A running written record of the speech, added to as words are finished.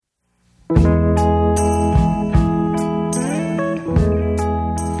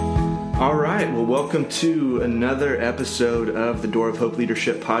Welcome to another episode of the Door of Hope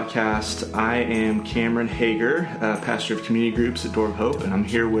Leadership Podcast. I am Cameron Hager, pastor of community groups at Door of Hope, and I'm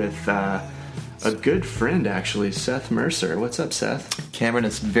here with a good friend, actually, Seth Mercer. What's up, Seth? Cameron,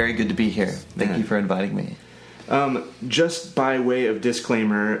 it's very good to be here. Thank you for inviting me. Just by way of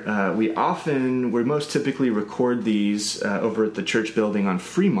disclaimer, we most typically record these over at the church building on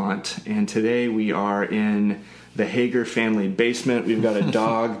Fremont, and today we are in the Hager family basement. We've got a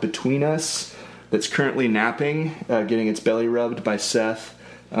dog between us that's currently napping, getting its belly rubbed by Seth.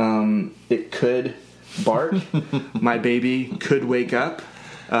 It could bark. My baby could wake up.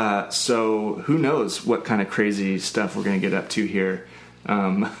 So who knows what kind of crazy stuff we're going to get up to here.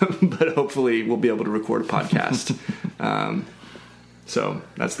 But hopefully we'll be able to record a podcast. So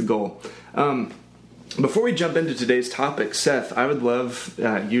that's the goal. Before we jump into today's topic, Seth, I would love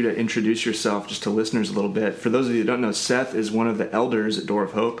you to introduce yourself just to listeners a little bit. For those of you who don't know, Seth is one of the elders at Door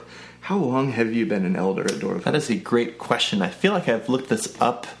of Hope. How long have you been an elder at Door of Hope? That is a great question. I feel like I've looked this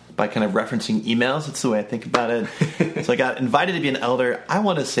up by kind of referencing emails. That's the way I think about it. So I got invited to be an elder. I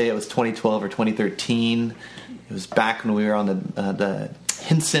want to say it was 2012 or 2013. It was back when we were on the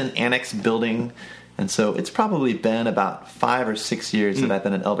Hinson Annex building. And so it's probably been about 5 or 6 years that I've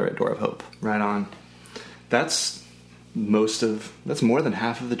been an elder at Door of Hope. Right on. That's more than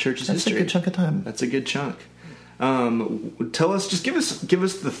half of the church's history. That's a good chunk of time. That's a good chunk. Tell us, just give us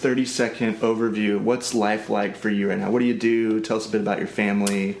the 30-second overview. What's life like for you right now? What do you do? Tell us a bit about your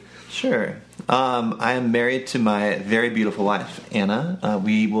family. Sure. I am married to my very beautiful wife, Anna.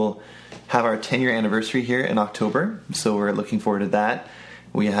 We will have our 10-year anniversary here in October, so we're looking forward to that.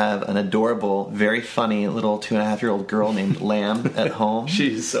 We have an adorable, very funny little 2.5-year-old girl named Lamb at home.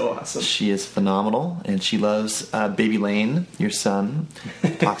 She's so awesome. She is phenomenal, and she loves baby Lane, your son.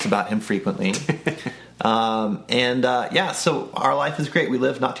 Talks about him frequently. So our life is great. We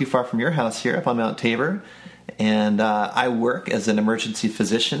live not too far from your house here up on Mount Tabor, and I work as an emergency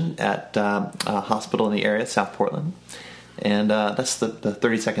physician at a hospital in the area, South Portland. And that's the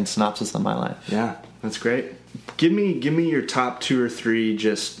 30-second synopsis of my life. Yeah, that's great. Give me your top 2 or 3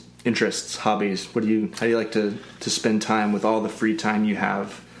 just interests, hobbies. How do you like to spend time with all the free time you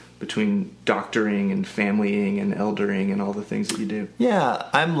have between doctoring and familying and eldering and all the things that you do? Yeah,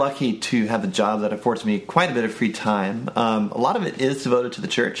 I'm lucky to have a job that affords me quite a bit of free time. A lot of it is devoted to the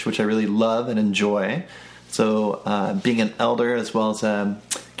church, which I really love and enjoy. So being an elder as well as a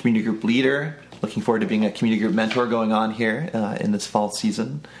community group leader, looking forward to being a community group mentor going on here in this fall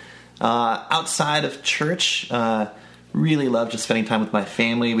season. Outside of church, really love just spending time with my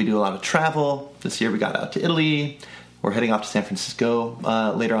family. We do a lot of travel. This year we got out to Italy. We're heading off to San Francisco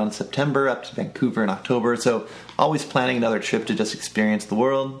later on in September, up to Vancouver in October. So always planning another trip to just experience the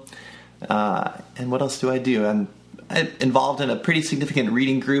world. And what else do? I'm involved in a pretty significant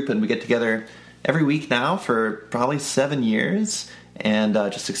reading group, and we get together every week now for probably 7 years and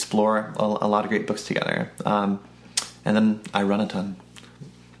just explore a lot of great books together. And then I run a ton.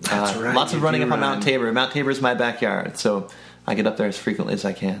 That's right. Lots of running up on Mount Tabor. Mount Tabor is my backyard, so I get up there as frequently as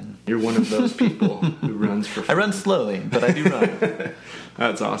I can. You're one of those people who runs for fun. I run slowly, but I do run.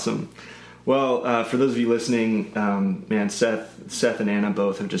 That's awesome. Well, for those of you listening, Seth and Anna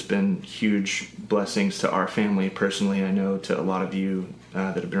both have just been huge blessings to our family personally. I know to a lot of you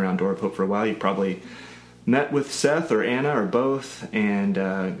that have been around Door of Hope for a while, you probably met with Seth or Anna or both, and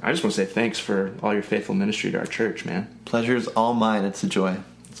I just want to say thanks for all your faithful ministry to our church, man. Pleasure's all mine. It's a joy.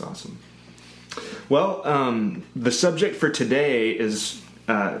 That's awesome. Well, the subject for today is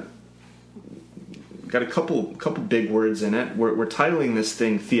got a couple big words in it. We're titling this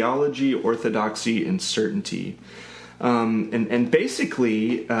thing "Theology, Orthodoxy, and Certainty," and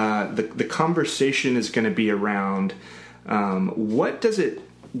basically the conversation is going to be around what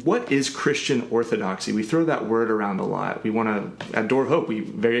is Christian orthodoxy? We throw that word around a lot. We want to, at Door of Hope, we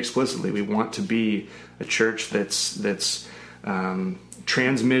very explicitly, we want to be a church that's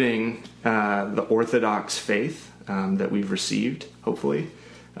transmitting the Orthodox faith that we've received, hopefully.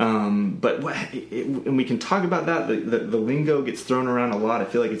 And we can talk about that. The lingo gets thrown around a lot. I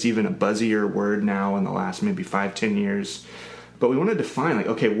feel like it's even a buzzier word now in the last maybe 5-10 years. But we want to define,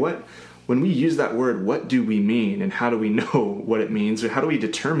 when we use that word, what do we mean, and how do we know what it means? Or how do we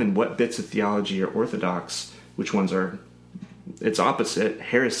determine what bits of theology are orthodox, which ones are its opposite,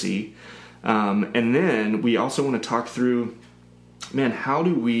 heresy? And then we also want to talk through, how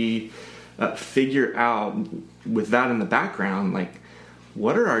do we figure out, with that in the background,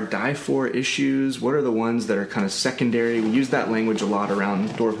 what are our die for issues? What are the ones that are kind of secondary? We use that language a lot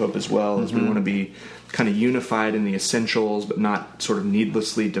around Door of Hope as well, as we want to be kind of unified in the essentials, but not sort of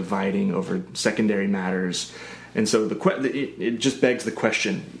needlessly dividing over secondary matters. And so it just begs the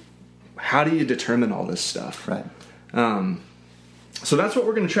question, how do you determine all this stuff? Right. So that's what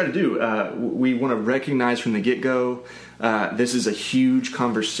we're going to try to do. We want to recognize from the get-go, this is a huge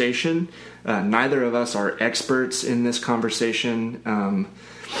conversation. Neither of us are experts in this conversation.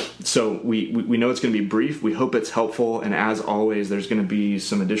 So we know it's going to be brief. We hope it's helpful. And as always, there's going to be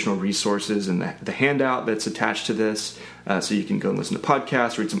some additional resources in the handout that's attached to this. So you can go and listen to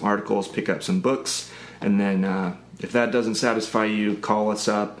podcasts, read some articles, pick up some books. And then if that doesn't satisfy you, call us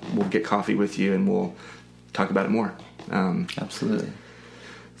up. We'll get coffee with you and we'll talk about it more. Absolutely.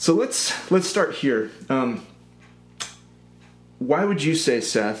 So let's start here. Why would you say,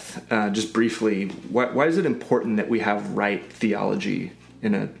 Seth, just briefly, why is it important that we have right theology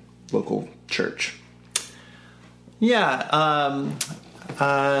in a local church? Yeah,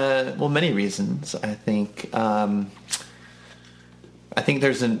 well, many reasons. I think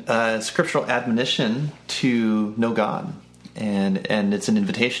there's a scriptural admonition to know God, and it's an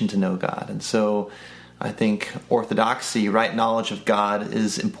invitation to know God, and so I think orthodoxy, right knowledge of God,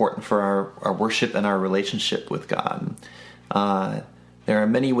 is important for our worship and our relationship with God. There are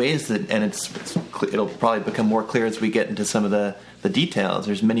many ways that, and it'll probably become more clear as we get into some of the details.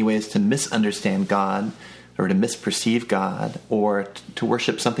 There's many ways to misunderstand God, or to misperceive God, or to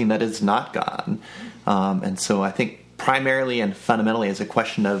worship something that is not God. And so I think primarily and fundamentally, as a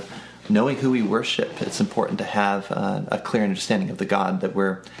question of knowing who we worship, it's important to have a clear understanding of the God that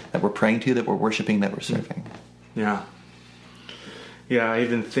we're praying to, that we're worshiping, that we're serving. Yeah. Yeah, I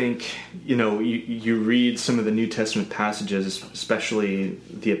even think, you read some of the New Testament passages, especially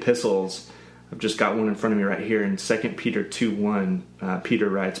the epistles. I've just got one in front of me right here in 2 Peter 2:1. Peter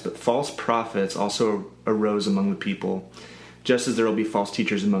writes, "But false prophets also arose among the people, just as there will be false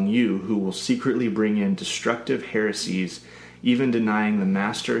teachers among you who will secretly bring in destructive heresies, even denying the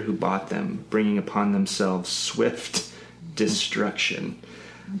master who bought them, bringing upon themselves swift destruction."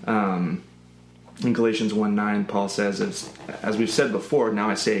 In Galatians 1:9, Paul says, as we've said before, now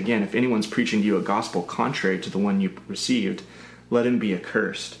I say again, if anyone's preaching to you a gospel contrary to the one you received, let him be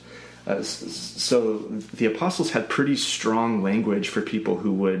accursed. So the apostles had pretty strong language for people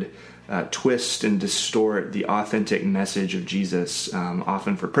who would twist and distort the authentic message of Jesus,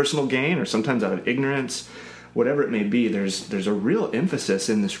 often for personal gain or sometimes out of ignorance. Whatever it may be, there's a real emphasis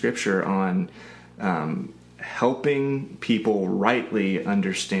in the scripture on helping people rightly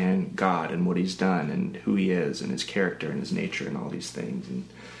understand God and what he's done and who he is and his character and his nature and all these things. And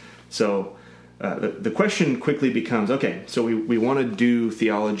so the question quickly becomes, okay, so we want to do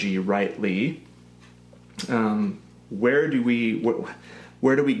theology rightly. Where do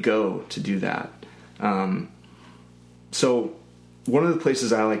we go to do that? So one of the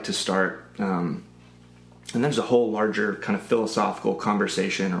places I like to start, and there's a whole larger kind of philosophical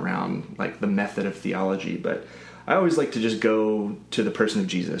conversation around like the method of theology, but I always like to just go to the person of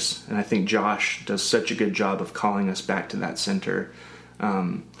Jesus. And I think Josh does such a good job of calling us back to that center.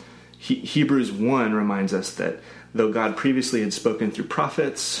 Hebrews 1 reminds us that though God previously had spoken through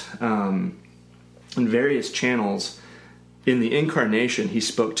prophets in various channels, in the incarnation, he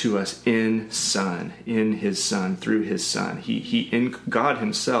spoke to us in his son, through his son. God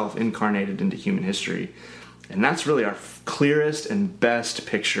himself incarnated into human history. And that's really our clearest and best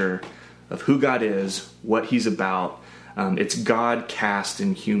picture of who God is, what he's about. It's God cast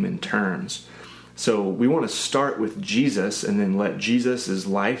in human terms. So we want to start with Jesus and then let Jesus'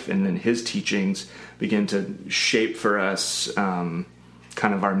 life and then his teachings begin to shape for us kind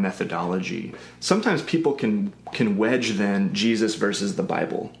of our methodology. Sometimes people can wedge then Jesus versus the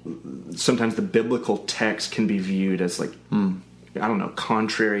Bible. Sometimes the biblical text can be viewed as like,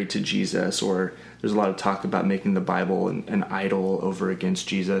 contrary to Jesus, or there's a lot of talk about making the Bible an idol over against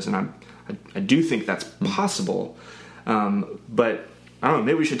Jesus, and I do think that's possible. But I don't know,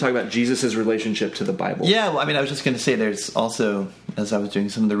 maybe we should talk about Jesus' relationship to the Bible. Yeah, well, I was just going to say there's also, as I was doing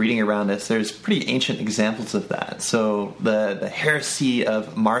some of the reading around this, there's pretty ancient examples of that. So the heresy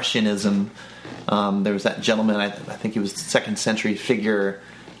of Marcionism, there was that gentleman, I think he was a 2nd century figure,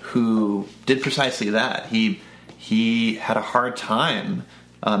 who did precisely that. He had a hard time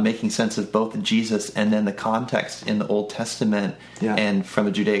making sense of both Jesus and then the context in the Old Testament and from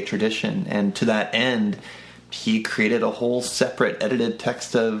a Judaic tradition. And to that end, he created a whole separate edited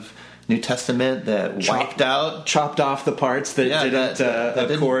text of New Testament that chopped off the parts that didn't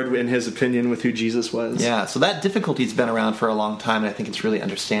accord, in his opinion, with who Jesus was. Yeah, so that difficulty's been around for a long time, and I think it's really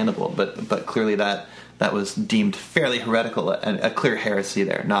understandable. But clearly that was deemed fairly heretical, a clear heresy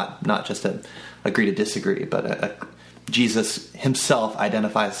there, not just a agree to disagree, but Jesus himself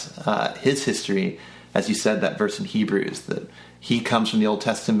identifies his history, as you said, that verse in Hebrews, that he comes from the Old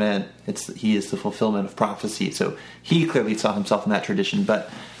Testament. He is the fulfillment of prophecy. So he clearly saw himself in that tradition. But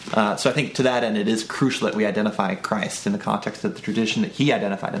so I think to that end, it is crucial that we identify Christ in the context of the tradition that he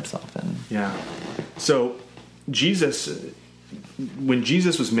identified himself in. Yeah. So when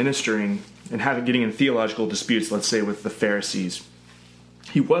Jesus was ministering and getting in theological disputes, let's say with the Pharisees,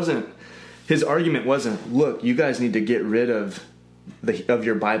 his argument wasn't, look, you guys need to get rid of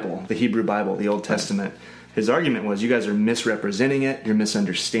your Bible, the Hebrew Bible, the Old Testament. His argument was, you guys are misrepresenting it, you're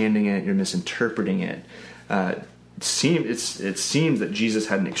misunderstanding it, you're misinterpreting it. It seems that Jesus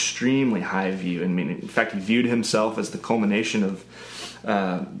had an extremely high view. I mean, in fact, he viewed himself as the culmination of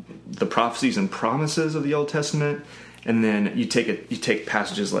the prophecies and promises of the Old Testament. And then you take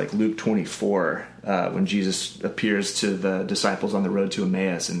passages like Luke 24, when Jesus appears to the disciples on the road to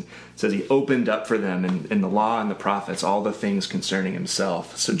Emmaus, and says he opened up for them in the law and the prophets all the things concerning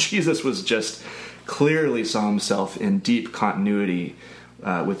himself. So Jesus was just clearly saw himself in deep continuity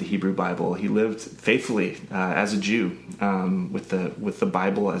with the Hebrew Bible. He lived faithfully as a Jew with the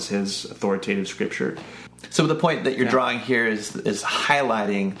Bible as his authoritative scripture. So the point that you're drawing here is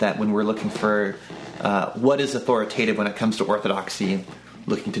highlighting that when we're looking for what is authoritative when it comes to orthodoxy,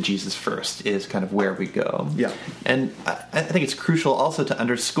 looking to Jesus first is kind of where we go. Yeah. And I think it's crucial also to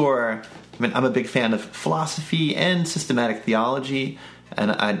underscore, I mean, I'm a big fan of philosophy and systematic theology,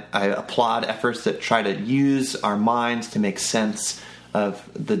 and I applaud efforts that try to use our minds to make sense of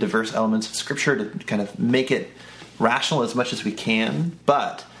the diverse elements of Scripture, to kind of make it rational as much as we can.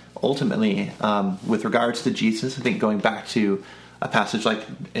 But ultimately, with regards to Jesus, I think going back to a passage like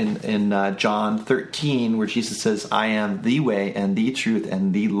in John 13, where Jesus says, I am the way and the truth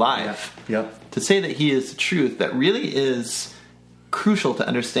and the life. Yep. To say that he is the truth, that really is crucial to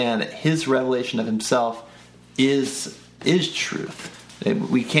understand that his revelation of himself is truth.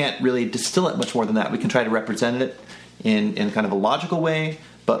 We can't really distill it much more than that. We can try to represent it in kind of a logical way,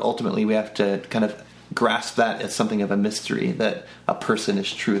 but ultimately we have to kind of grasp that as something of a mystery, that a person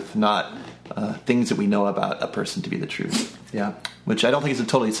is truth, not things that we know about a person to be the truth. Yeah. Which I don't think is a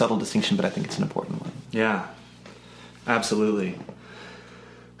totally subtle distinction, but I think it's an important one. Yeah, absolutely.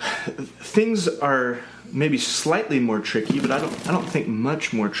 Things are maybe slightly more tricky, but I don't think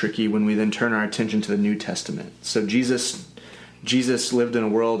much more tricky when we then turn our attention to the New Testament. So Jesus lived in a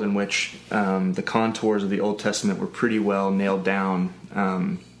world in which the contours of the Old Testament were pretty well nailed down.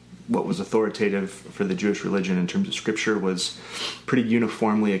 What was authoritative for the Jewish religion in terms of Scripture was pretty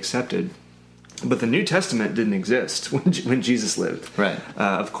uniformly accepted. But the New Testament didn't exist when Jesus lived. Right.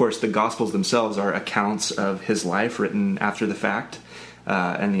 Of course, the Gospels themselves are accounts of his life written after the fact,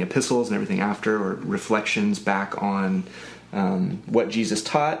 and the epistles and everything after, or reflections back on what Jesus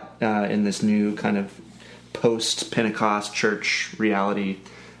taught in this new kind of post-Pentecost church reality.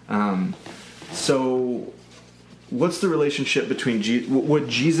 So what's the relationship between would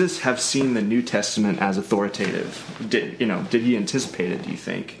Jesus have seen the New Testament as authoritative? Did he anticipate it, do you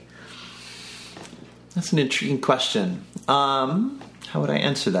think? That's an intriguing question. How would I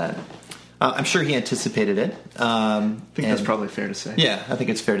answer that? I'm sure he anticipated it. I think that's probably fair to say. Yeah, I think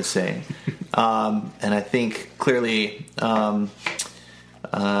it's fair to say. And I think clearly the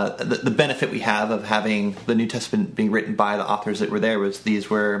benefit we have of having the New Testament being written by the authors that were there was these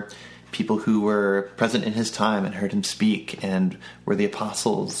were people who were present in his time and heard him speak, and were the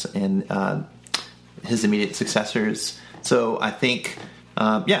apostles and his immediate successors. So I think,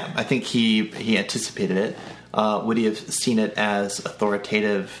 I think he anticipated it. Would he have seen it as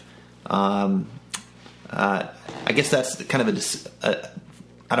authoritative? I guess that's kind of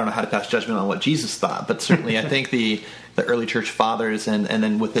I don't know how to pass judgment on what Jesus thought, but certainly I think the early church fathers and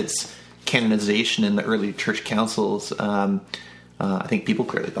then with its canonization in the early church councils, I think people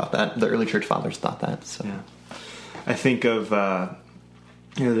clearly thought that. The early church fathers thought that. So. Yeah. I think of,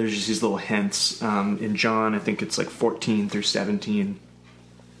 there's just these little hints. In John, I think it's like 14 through 17.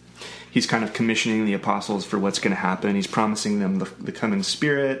 He's kind of commissioning the apostles for what's going to happen. He's promising them the coming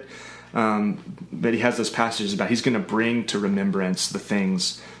Spirit. But he has those passages about he's going to bring to remembrance the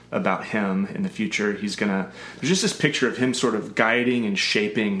things about him in the future. There's just this picture of him sort of guiding and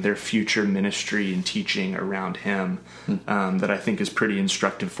shaping their future ministry and teaching around him that I think is pretty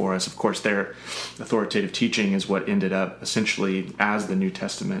instructive for us. Of course, their authoritative teaching is what ended up essentially as the New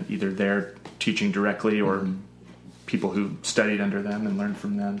Testament, either their teaching directly or people who studied under them and learned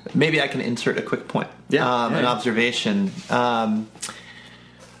from them. Maybe I can insert a quick point. An observation.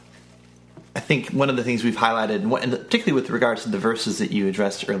 I think one of the things we've highlighted, and particularly with regards to the verses that you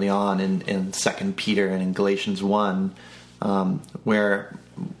addressed early on in 2 Peter and in Galatians 1, where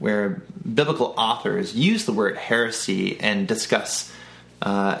biblical authors use the word heresy and discuss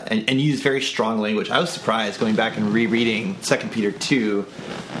and use very strong language. I was surprised going back and rereading 2 Peter 2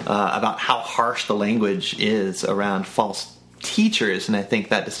 about how harsh the language is around false teachers, and I think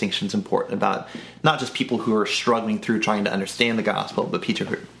that distinction is important about not just people who are struggling through trying to understand the gospel, but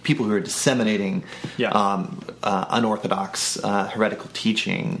people who are disseminating unorthodox, heretical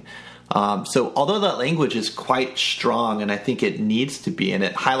teaching. So although that language is quite strong, and I think it needs to be, and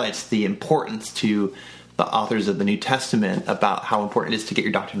it highlights the importance to the authors of the New Testament about how important it is to get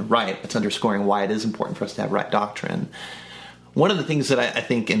your doctrine right, it's underscoring why it is important for us to have right doctrine. One of the things that I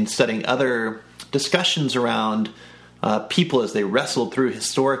think in studying other discussions around people as they wrestled through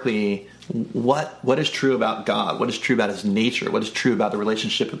historically what is true about God, what is true about his nature, what is true about the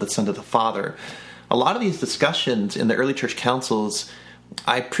relationship of the Son to the Father. A lot of these discussions in the early church councils,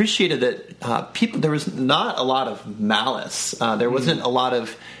 I appreciated that there was not a lot of malice. There wasn't a lot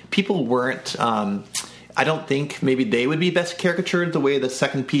of, people weren't, I don't think maybe they would be best caricatured the way the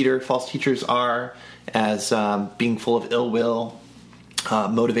 2 Peter false teachers are, as being full of ill will,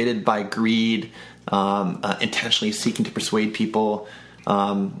 motivated by greed, intentionally seeking to persuade people.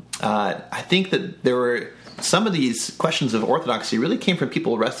 I think that there were some of these questions of orthodoxy really came from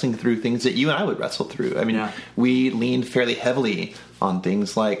people wrestling through things that you and I would wrestle through. I mean, we leaned fairly heavily on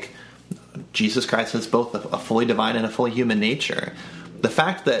things like Jesus Christ has both a fully divine and a fully human nature. The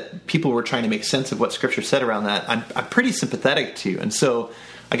fact that people were trying to make sense of what Scripture said around that, I'm pretty sympathetic to. And so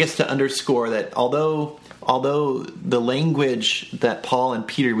I guess to underscore that although the language that Paul and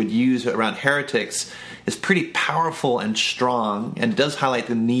Peter would use around heretics is pretty powerful and strong, and it does highlight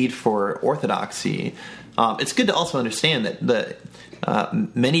the need for orthodoxy, it's good to also understand that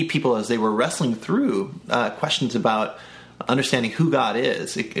many people, as they were wrestling through questions about understanding who God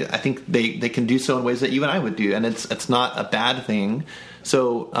is, I think they can do so in ways that you and I would do, and it's not a bad thing.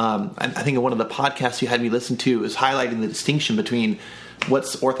 So I think in one of the podcasts you had me listen to is highlighting the distinction between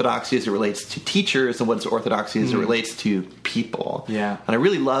what's orthodoxy as it relates to teachers and what's orthodoxy as it relates to people. Yeah. And I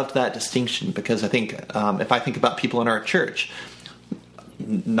really loved that distinction because I think if I think about people in our church,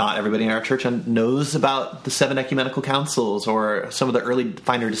 not everybody in our church knows about the 7 ecumenical councils or some of the early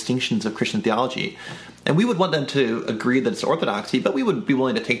finer distinctions of Christian theology. And we would want them to agree that it's orthodoxy, but we would be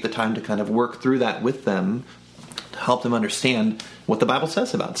willing to take the time to kind of work through that with them to help them understand what the Bible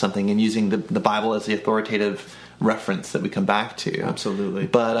says about something and using the Bible as the authoritative reference that we come back to. Absolutely.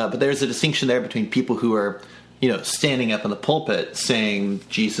 But there's a distinction there between people who are, standing up in the pulpit saying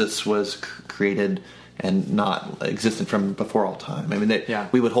Jesus was created and not existed from before all time. I mean,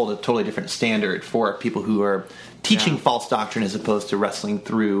 we would hold a totally different standard for people who are teaching false doctrine as opposed to wrestling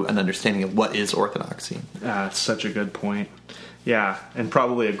through an understanding of what is orthodoxy. It's such a good point. Yeah, and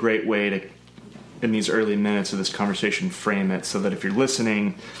probably a great way to, in these early minutes of this conversation, frame it so that if you're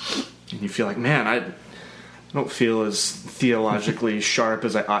listening and you feel like, man, I don't feel as theologically sharp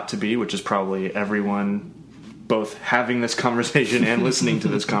as I ought to be, which is probably everyone both having this conversation and listening to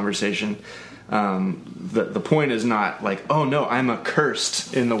this conversation. The point is not like, oh no, I'm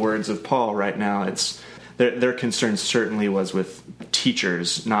accursed in the words of Paul right now. It's their concern certainly was with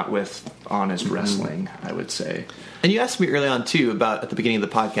teachers, not with honest wrestling, I would say. And you asked me early on too about at the beginning of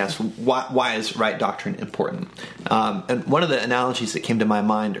the podcast, why is right doctrine important? And one of the analogies that came to my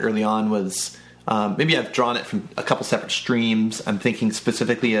mind early on was maybe I've drawn it from a couple separate streams. I'm thinking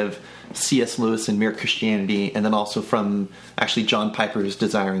specifically of C.S. Lewis and Mere Christianity, and then also from actually John Piper's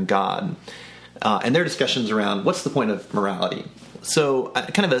Desiring God. And their discussions around what's the point of morality. So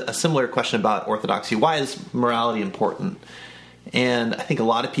kind of a similar question about orthodoxy. Why is morality important? And I think a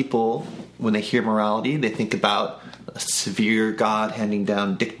lot of people, when they hear morality, they think about a severe God handing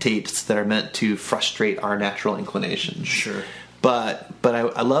down dictates that are meant to frustrate our natural inclinations. Sure. But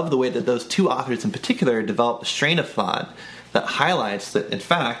I love the way that those two authors in particular developed a strain of thought that highlights that, in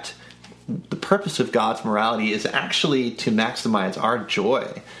fact, the purpose of God's morality is actually to maximize our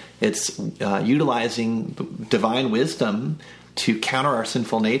joy. It's utilizing divine wisdom to counter our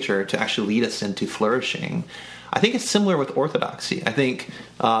sinful nature to actually lead us into flourishing. I think it's similar with orthodoxy. I think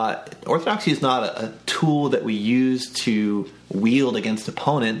orthodoxy is not a tool that we use to wield against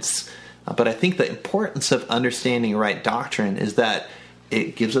opponents, but I think the importance of understanding right doctrine is that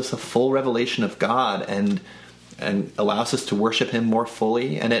it gives us a full revelation of God and allows us to worship Him more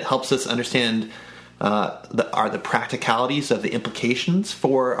fully, and it helps us understand the practicalities of the implications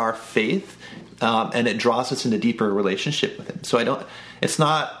for our faith, and it draws us into deeper relationship with Him. So it's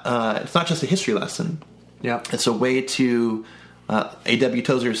not just a history lesson. Yeah, it's a way to. A.W.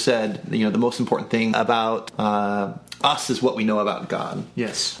 Tozer said, the most important thing about us is what we know about God.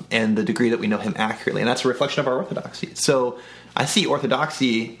 Yes, and the degree that we know Him accurately, and that's a reflection of our orthodoxy. So I see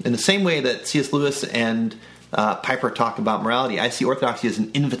orthodoxy in the same way that C.S. Lewis and Piper talk about morality. I see orthodoxy as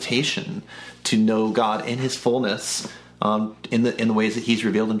an invitation to know God in His fullness, in the ways that He's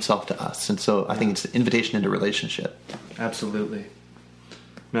revealed Himself to us. And so I think it's an invitation into relationship. Absolutely.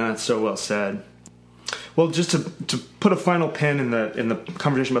 Man, that's so well said. Well, just to put a final pin in the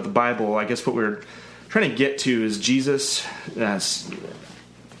conversation about the Bible, I guess what we're trying to get to is Jesus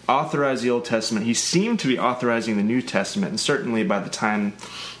authorized the Old Testament. He seemed to be authorizing the New Testament, and certainly by the time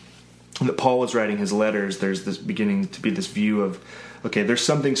that Paul was writing his letters, there's this beginning to be this view of, okay, there's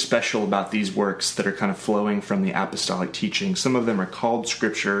something special about these works that are kind of flowing from the apostolic teaching. Some of them are called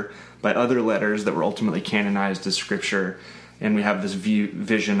Scripture by other letters that were ultimately canonized as Scripture. And we have this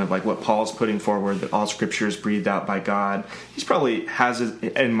vision of like what Paul's putting forward, that all Scripture is breathed out by God. He's probably has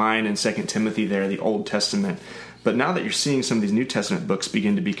it in mind in 2 Timothy there, the Old Testament. But now that you're seeing some of these New Testament books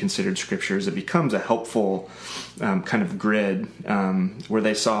begin to be considered Scriptures, it becomes a helpful kind of grid where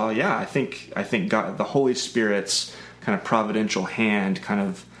they saw, I think God, the Holy Spirit's kind of providential hand kind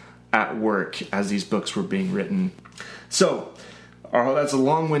of at work as these books were being written. So, that's a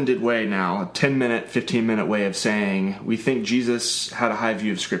long-winded way now, a 10-minute, 15-minute way of saying we think Jesus had a high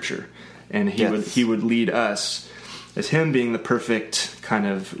view of Scripture, and he would lead us, as Him being the perfect kind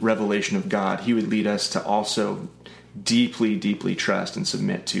of revelation of God, He would lead us to also deeply, deeply trust and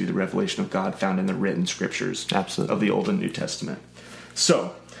submit to the revelation of God found in the written Scriptures Absolutely. Of the Old and New Testament.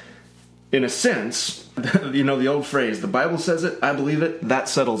 So, in a sense, the old phrase, the Bible says it, I believe it, that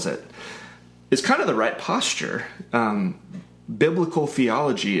settles it, is kind of the right posture. Biblical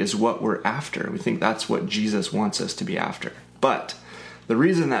theology is what we're after. We think that's what Jesus wants us to be after. But the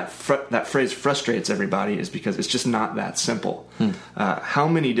reason that phrase frustrates everybody is because it's just not that simple. How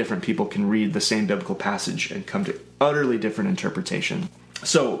many different people can read the same biblical passage and come to utterly different interpretation?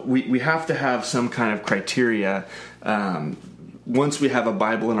 So we have to have some kind of criteria. Once we have a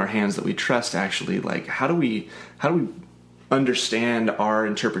Bible in our hands that we trust, actually, like how do we understand our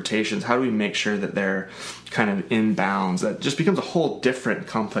interpretations? How do we make sure that they're kind of in bounds? That just becomes a whole different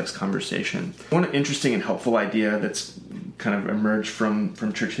complex conversation. One interesting and helpful idea that's kind of emerged from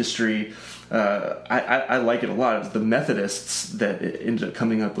church history, I like it a lot, is the Methodists that ended up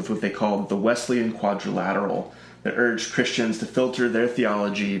coming up with what they called the Wesleyan Quadrilateral, that urged Christians to filter their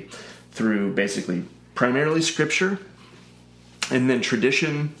theology through basically primarily Scripture, and then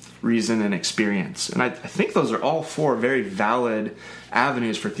tradition, reason, and experience. And I think those are all four very valid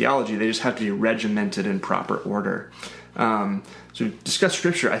avenues for theology. They just have to be regimented in proper order. So we discussed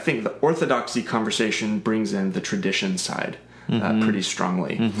Scripture. I think the orthodoxy conversation brings in the tradition side pretty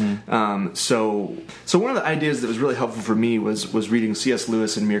strongly. So one of the ideas that was really helpful for me was reading C.S.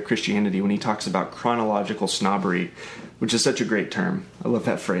 Lewis in Mere Christianity when he talks about chronological snobbery, which is such a great term. I love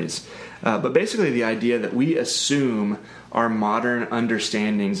that phrase. But basically the idea that we assume our modern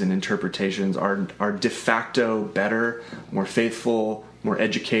understandings and interpretations are de facto better, more faithful, more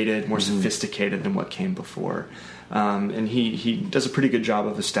educated, more sophisticated than what came before. And he does a pretty good job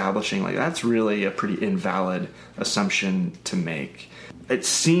of establishing, like, that's really a pretty invalid assumption to make. It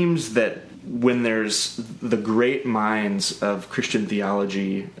seems that when there's the great minds of Christian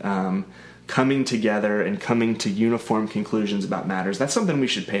theology coming together and coming to uniform conclusions about matters, that's something we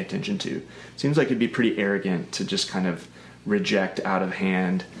should pay attention to. It seems like it'd be pretty arrogant to just kind of reject out of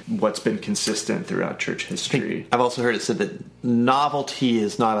hand what's been consistent throughout church history. I've also heard it said that novelty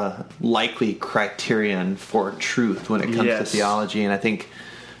is not a likely criterion for truth when it comes to theology, and I think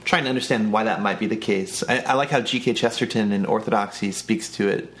trying to understand why that might be the case. I like how G.K. Chesterton in Orthodoxy speaks to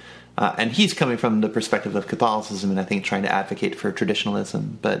it, and he's coming from the perspective of Catholicism, and I think trying to advocate for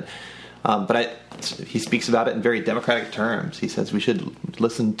traditionalism, but he speaks about it in very democratic terms. He says we should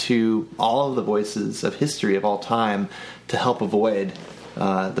listen to all of the voices of history of all time to help avoid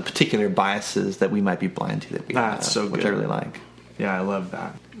the particular biases that we might be blind to that we have, so good. Which I really like. Yeah, I love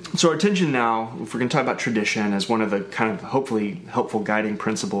that. So our attention now, if we're going to talk about tradition as one of the kind of hopefully helpful guiding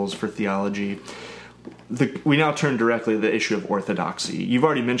principles for theology, we now turn directly to the issue of orthodoxy. You've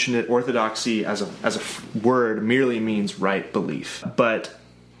already mentioned it. Orthodoxy as a word merely means right belief, but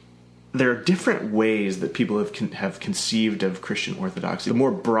there are different ways that people have conceived of Christian orthodoxy. The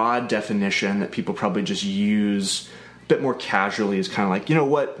more broad definition that people probably just use a bit more casually is kind of like,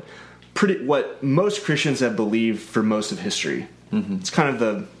 what most Christians have believed for most of history. It's kind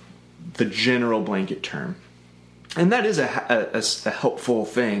of the general blanket term. And that is a helpful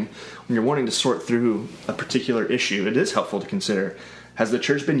thing when you're wanting to sort through a particular issue. It is helpful to consider, has the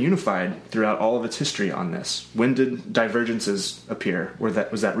church been unified throughout all of its history on this? When did divergences appear?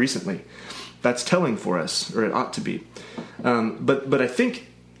 Was that recently? That's telling for us, or it ought to be. But I think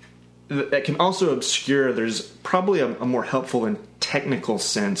that can also obscure, there's probably a more helpful and technical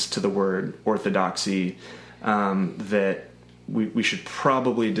sense to the word orthodoxy that we should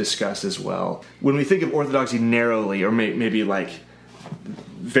probably discuss as well. When we think of orthodoxy narrowly, or maybe like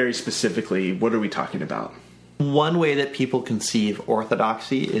very specifically, what are we talking about? One way that people conceive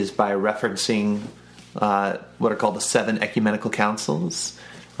orthodoxy is by referencing what are called the 7 ecumenical councils,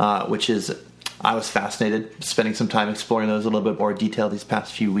 which is, I was fascinated spending some time exploring those in a little bit more detail these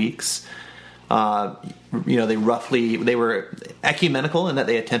past few weeks. They were ecumenical in that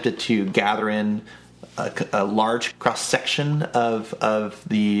they attempted to gather in a large cross-section of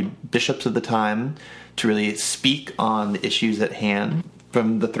the bishops of the time to really speak on the issues at hand.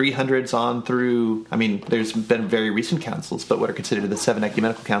 From the 300s on through, there's been very recent councils, but what are considered the 7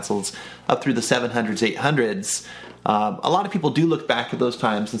 ecumenical councils up through the 700s, 800s, a lot of people do look back at those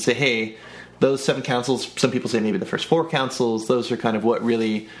times and say, hey, those 7 councils, some people say maybe the first 4 councils, those are kind of what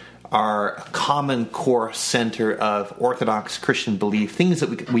really are a common core center of Orthodox Christian belief, things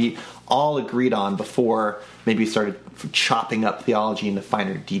that we all agreed on before maybe started chopping up theology into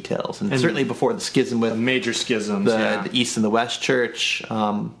finer details. And certainly before the schism with major schisms, the East and the West Church.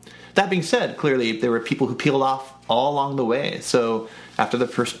 That being said, clearly there were people who peeled off all along the way. So after the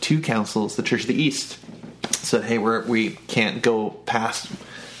first 2 councils, the Church of the East said, hey, we can't go past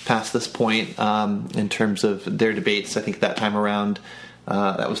this point in terms of their debates. I think that time around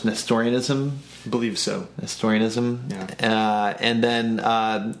that was Nestorianism. I believe so. Nestorianism. Yeah. And then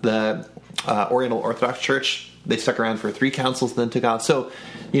the Oriental Orthodox Church, they stuck around for 3 councils and then took out. So,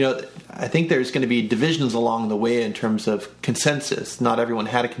 I think there's going to be divisions along the way in terms of consensus. Not everyone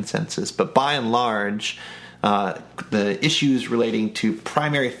had a consensus, but by and large, the issues relating to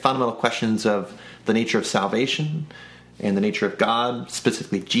primary fundamental questions of the nature of salvation and the nature of God,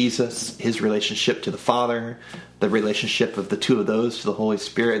 specifically Jesus, his relationship to the Father, the relationship of the 2 of those to the Holy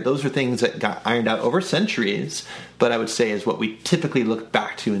Spirit. Those are things that got ironed out over centuries, but I would say is what we typically look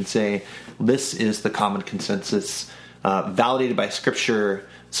back to and say, this is the common consensus, validated by Scripture,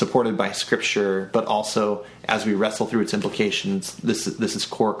 supported by Scripture, but also, as we wrestle through its implications, this is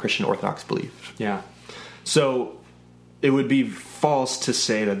core Christian Orthodox belief. Yeah. So it would be false to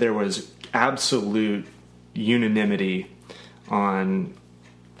say that there was absolute unanimity on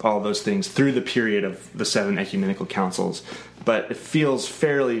all those things through the period of the 7 ecumenical councils, but it feels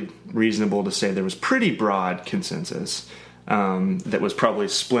fairly reasonable to say there was pretty broad consensus that was probably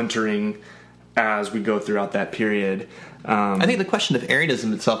splintering as we go throughout that period. I think the question of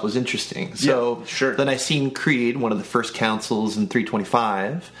Arianism itself was interesting. So sure. The Nicene Creed, one of the first councils in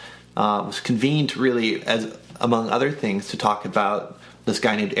 325, was convened really, as among other things, to talk about this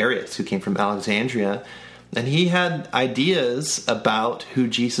guy named Arius who came from Alexandria. And he had ideas about who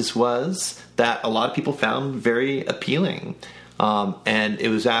Jesus was that a lot of people found very appealing. And it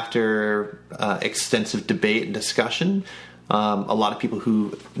was after extensive debate and discussion. A lot of people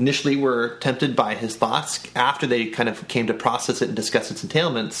who initially were tempted by his thoughts, after they kind of came to process it and discuss its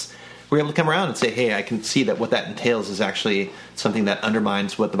entailments, were able to come around and say, hey, I can see that what that entails is actually something that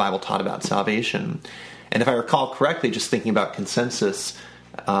undermines what the Bible taught about salvation. And if I recall correctly, just thinking about consensus,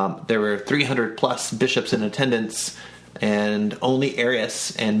 there were 300 plus bishops in attendance, and only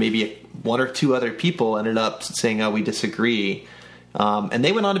Arius and maybe 1 or 2 other people ended up saying, we disagree. And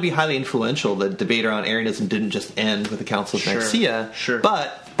they went on to be highly influential. The debate around Arianism didn't just end with the Council of Nicaea. Sure.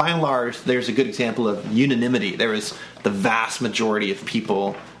 But by and large, there's a good example of unanimity. There was the vast majority of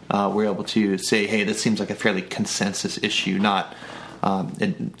people were able to say, hey, this seems like a fairly consensus issue, not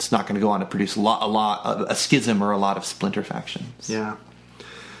it's not going to go on to produce a schism or a lot of splinter factions. Yeah.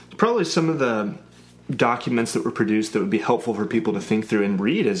 Probably some of the documents that were produced that would be helpful for people to think through and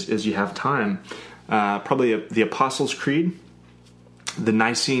read as you have time. Probably the Apostles' Creed, the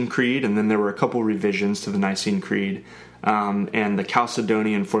Nicene Creed, and then there were a couple revisions to the Nicene Creed, and the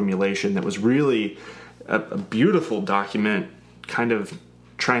Chalcedonian Formulation that was really a beautiful document, kind of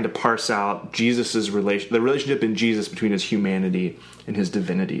trying to parse out Jesus's the relationship in Jesus between his humanity and his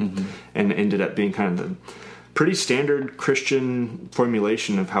divinity, and ended up being kind of the pretty standard Christian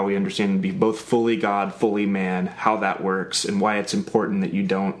formulation of how we understand to be both fully God, fully man, how that works, and why it's important that you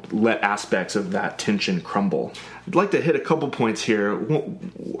don't let aspects of that tension crumble. I'd like to hit a couple points here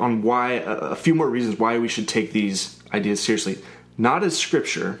on why, a few more reasons why we should take these ideas seriously. Not as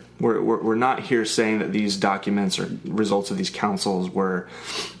scripture. We're not here saying that these documents or results of these councils were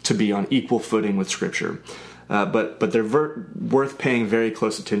to be on equal footing with scripture. But they're worth paying very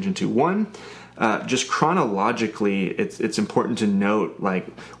close attention to. One, just chronologically, it's important to note, like,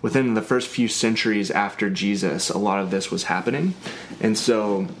 within the first few centuries after Jesus, a lot of this was happening. And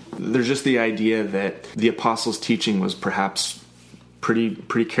so there's just the idea that the apostles' teaching was perhaps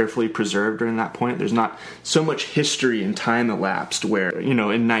pretty carefully preserved during that point. There's not so much history and time elapsed where,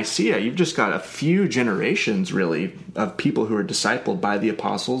 in Nicaea, you've just got a few generations, really, of people who are discipled by the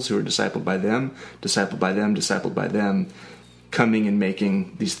apostles, who are discipled by them, discipled by them, discipled by them, coming and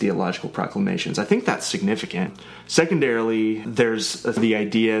making these theological proclamations. I think that's significant. Secondarily, there's the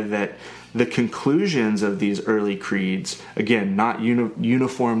idea that the conclusions of these early creeds, again, not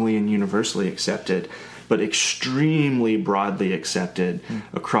uniformly and universally accepted, but extremely broadly accepted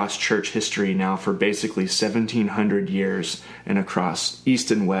across church history now for basically 1,700 years, and across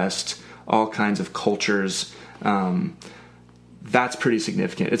East and West, all kinds of cultures. That's pretty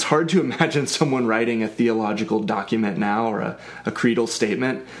significant. It's hard to imagine someone writing a theological document now, or a creedal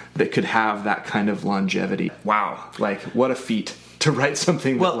statement, that could have that kind of longevity. Wow, what a feat to write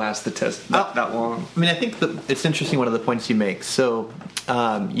something that lasts the test that long. I mean, I think that it's interesting, one of the points you make. So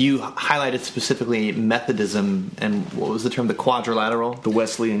you highlighted specifically Methodism, and what was the term? The quadrilateral? The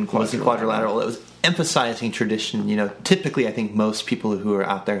Wesleyan quadrilateral. It was emphasizing tradition. Typically I think most people who are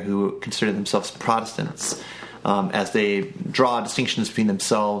out there who consider themselves Protestants, as they draw distinctions between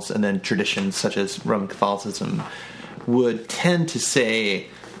themselves and then traditions such as Roman Catholicism, would tend to say,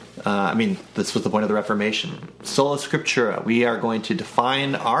 this was the point of the Reformation. Sola Scriptura. We are going to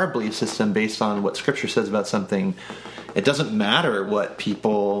define our belief system based on what Scripture says about something. It doesn't matter what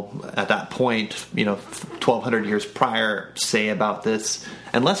people at that point, 1,200 years prior, say about this,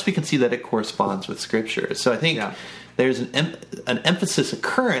 unless we can see that it corresponds with Scripture. So I think there's an emphasis, a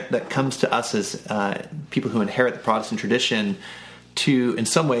current that comes to us as people who inherit the Protestant tradition to, in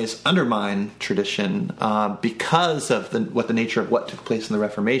some ways, undermine tradition because of what the nature of what took place in the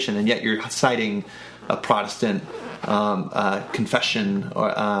Reformation, and yet you're citing a Protestant confession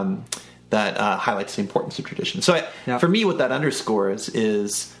that highlights the importance of tradition. So for me, what that underscores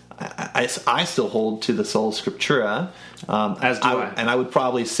is I still hold to the Sola Scriptura. As do I. And I would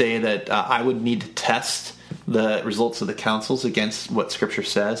probably say that I would need to test the results of the councils against what Scripture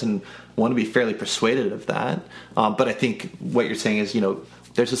says, and want to be fairly persuaded of that. But I think what you're saying is,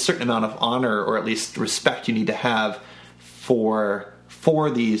 there's a certain amount of honor, or at least respect, you need to have for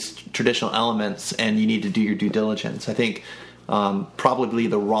these traditional elements, and you need to do your due diligence. I think probably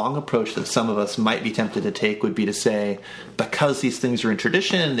the wrong approach that some of us might be tempted to take would be to say, because these things are in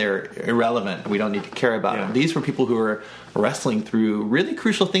tradition, they're irrelevant, we don't need to care about them. These were people who were wrestling through really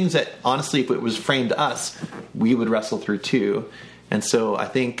crucial things that, honestly, if it was framed to us, we would wrestle through too. And so I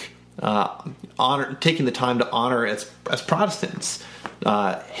think taking the time to honor as Protestants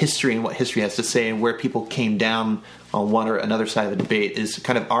history and what history has to say, and where people came down on one or another side of the debate, is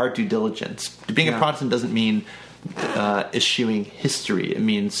kind of our due diligence. Being a Protestant doesn't mean eschewing history. It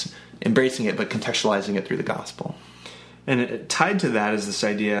means embracing it, but contextualizing it through the gospel. And tied to that is this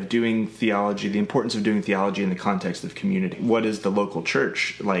idea of doing theology, the importance of doing theology in the context of community. What is the local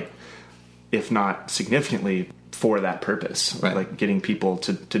church like, if not significantly for that purpose? Right. Like getting people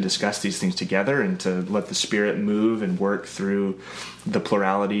to discuss these things together and to let the Spirit move and work through the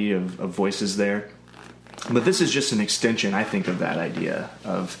plurality of voices there. But this is just an extension, I think, of that idea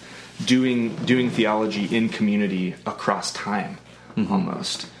of doing theology in community across time,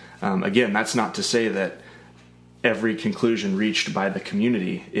 almost. Again, that's not to say that every conclusion reached by the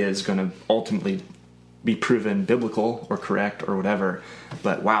community is going to ultimately be proven biblical or correct or whatever.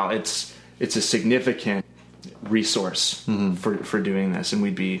 But wow, it's a significant resource for doing this, and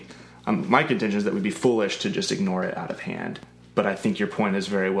we'd be my contention is that we'd be foolish to just ignore it out of hand. But I think your point is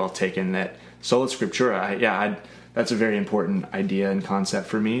very well taken, that Sola Scriptura, that's a very important idea and concept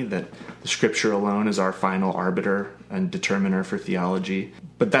for me, that the Scripture alone is our final arbiter and determiner for theology.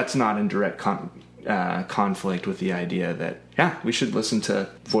 But that's not in direct conflict with the idea that, we should listen to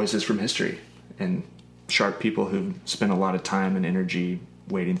voices from history and sharp people who've spent a lot of time and energy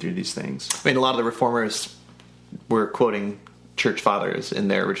wading through these things. I mean, a lot of the reformers were quoting church fathers in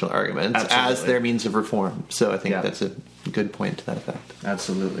their original arguments as their means of reform. So I think that's a good point to that effect.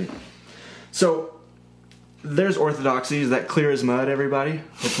 Absolutely. So there's orthodoxy. Is that clear as mud, everybody?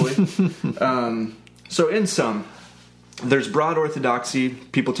 Hopefully. So in sum, there's broad orthodoxy.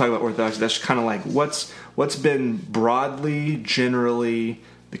 People talk about orthodoxy. That's kind of like what's been broadly, generally,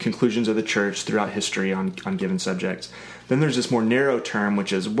 the conclusions of the church throughout history on given subjects. Then there's this more narrow term,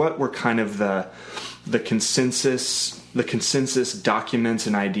 which is what were kind of the consensus documents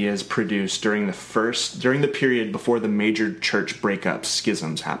and ideas produced during the period before the major church breakups,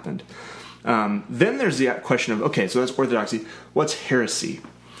 schisms happened. Then there's the question of, okay, so that's orthodoxy. What's heresy?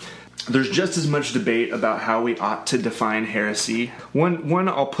 There's just as much debate about how we ought to define heresy. One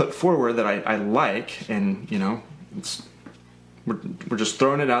I'll put forward that I like, and it's We're just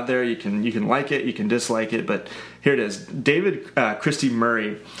throwing it out there. You can like it, you can dislike it, but here it is. David Christy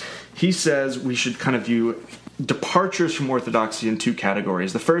Murray, he says we should kind of view departures from orthodoxy in two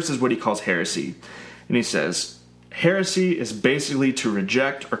categories. The first is what he calls heresy. And he says, heresy is basically to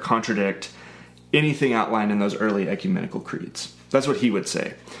reject or contradict anything outlined in those early ecumenical creeds. That's what he would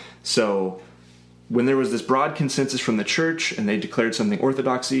say. So when there was this broad consensus from the church and they declared something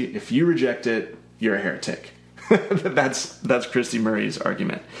orthodoxy, if you reject it, you're a heretic. That's Christy Murray's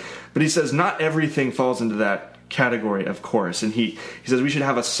argument. But he says not everything falls into that category, of course. And he says we should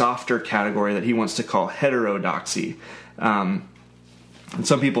have a softer category that he wants to call heterodoxy. And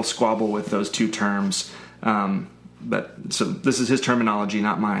some people squabble with those two terms. But so this is his terminology,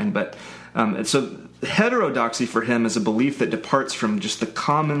 not mine. But so heterodoxy for him is a belief that departs from just the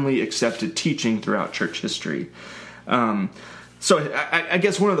commonly accepted teaching throughout church history. So I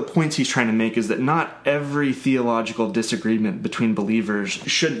guess one of the points he's trying to make is that not every theological disagreement between believers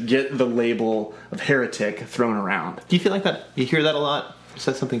should get the label of heretic thrown around. Do you feel like that? You hear that a lot? Is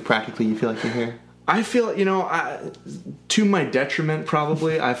that something practically you feel like you hear? I feel, to my detriment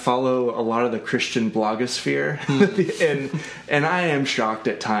probably, I follow a lot of the Christian blogosphere, and I am shocked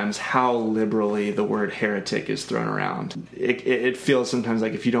at times how liberally the word heretic is thrown around. It feels sometimes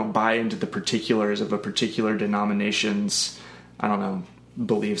like if you don't buy into the particulars of a particular denomination's,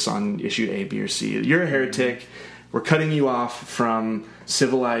 beliefs on issue A, B, or C, you're a heretic. We're cutting you off from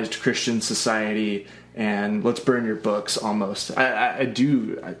civilized Christian society, and let's burn your books almost. I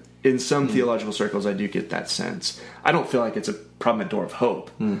do... In some theological circles, I do get that sense. I don't feel like it's a problem at Door of Hope.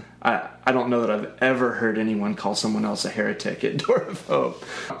 I don't know that I've ever heard anyone call someone else a heretic at Door of Hope.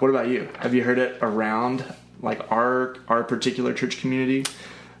 What about you? Have you heard it around like our particular church community?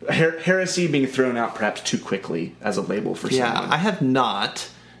 Heresy being thrown out perhaps too quickly as a label for someone. Yeah, I have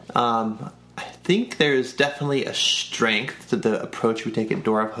not. I think there's definitely a strength to the approach we take at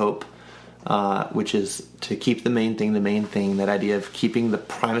Door of Hope. Which is to keep the main thing, that idea of keeping the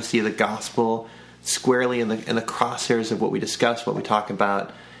primacy of the gospel squarely in the crosshairs of what we discuss, what we talk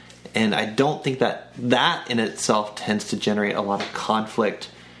about. And I don't think that in itself tends to generate a lot of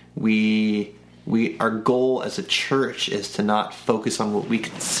conflict. Our goal as a church is to not focus on what we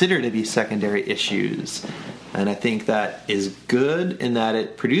consider to be secondary issues. And I think that is good in that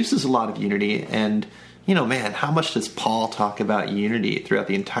it produces a lot of unity. And how much does Paul talk about unity throughout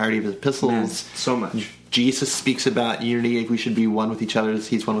the entirety of his epistles? Man, so much. Jesus speaks about unity. We should be one with each other as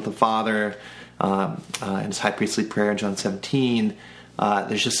he's one with the Father. In his high priestly prayer in John 17.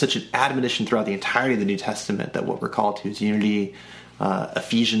 There's just such an admonition throughout the entirety of the New Testament that what we're called to is unity.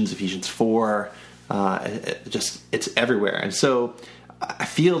 Ephesians 4. It's everywhere. And so I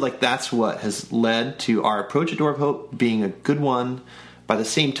feel like that's what has led to our approach at Door of Hope being a good one. By the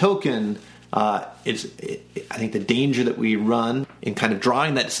same token, I think the danger that we run in kind of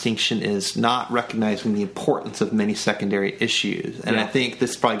drawing that distinction is not recognizing the importance of many secondary issues. And I think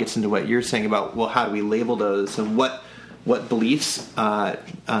this probably gets into what you're saying about, well, how do we label those and what beliefs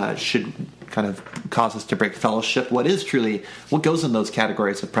should kind of cause us to break fellowship? What goes in those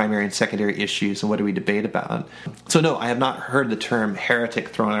categories of primary and secondary issues, and what do we debate about? So no, I have not heard the term heretic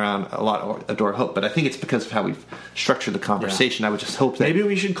thrown around a lot at Door of Hope, but I think it's because of how we've structured the conversation. I would just hope that... Maybe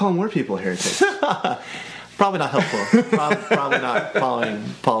we should call more people heretics. Probably not helpful. Probably not following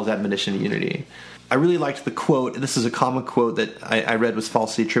Paul's admonition to unity. I really liked the quote. This is a common quote that I read was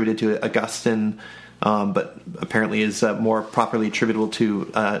falsely attributed to Augustine, but apparently is more properly attributable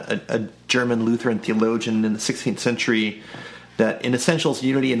to a German Lutheran theologian in the 16th century, that in essentials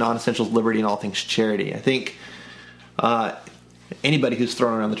unity, in non-essentials liberty, in all things charity. I think anybody who's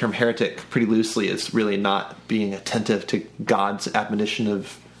thrown around the term heretic pretty loosely is really not being attentive to God's admonition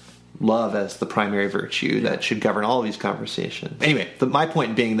of love as the primary virtue that should govern all of these conversations. Anyway, my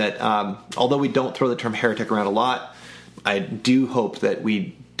point being that although we don't throw the term heretic around a lot, I do hope that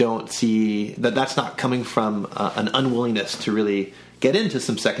we don't see that's not coming from an unwillingness to really get into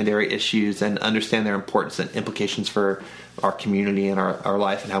some secondary issues and understand their importance and implications for our community and our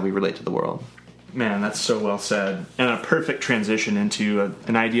life and how we relate to the world. Man, that's so well said. And a perfect transition into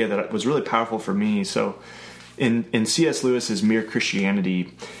an idea that was really powerful for me. So in C.S. Lewis's Mere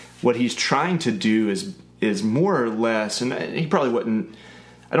Christianity, what he's trying to do is more or less, and he probably wouldn't,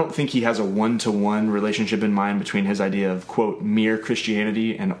 I don't think he has a one-to-one relationship in mind between his idea of, quote, mere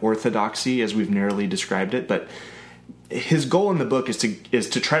Christianity and orthodoxy as we've narrowly described it, but his goal in the book is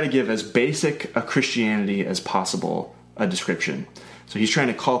to try to give as basic a Christianity as possible a description. So he's trying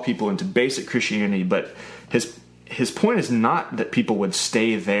to call people into basic Christianity, but his point is not that people would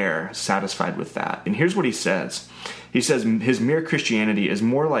stay there satisfied with that. And here's what he says. He says his mere Christianity is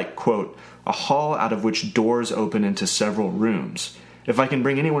more like, quote, a hall out of which doors open into several rooms. If I can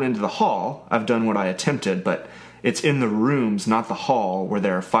bring anyone into the hall, I've done what I attempted, but it's in the rooms, not the hall, where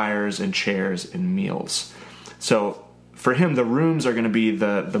there are fires and chairs and meals. So for him, the rooms are going to be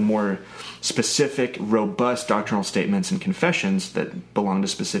the more specific, robust doctrinal statements and confessions that belong to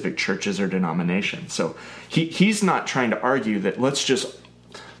specific churches or denominations. So he's not trying to argue that let's just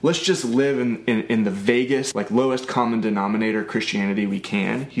live in the vaguest, like lowest common denominator Christianity we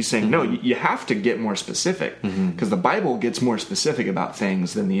can. He's saying, no, you have to get more specific, because the Bible gets more specific about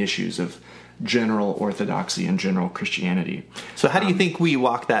things than the issues of general orthodoxy and general Christianity. So how do you think we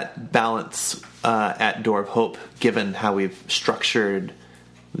walk that balance at Door of Hope, given how we've structured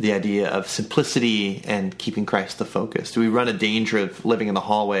the idea of simplicity and keeping Christ the focus? Do we run a danger of living in the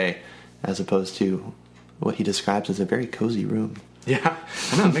hallway as opposed to what he describes as a very cozy room? Yeah,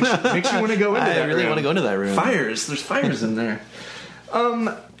 I know. Makes you want to go into that room. I really want to go into that room. Fires. There's fires in there.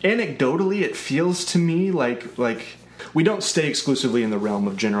 Anecdotally, it feels to me like we don't stay exclusively in the realm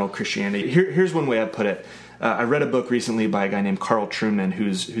of general Christianity. Here's one way I put it. I read a book recently by a guy named Carl Trueman,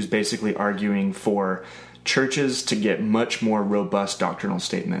 who's basically arguing for churches to get much more robust doctrinal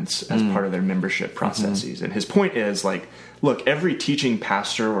statements as part of their membership processes. Mm-hmm. And his point is, like, look, every teaching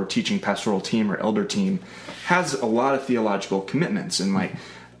pastor or teaching pastoral team or elder team has a lot of theological commitments. And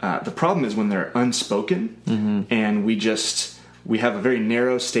the problem is when they're unspoken, and we have a very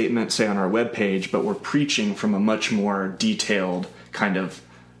narrow statement, say, on our webpage, but we're preaching from a much more detailed kind of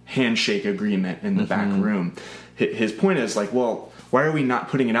handshake agreement in the back room. His point is like, well, why are we not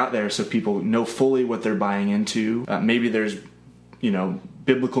putting it out there so people know fully what they're buying into? Maybe there's,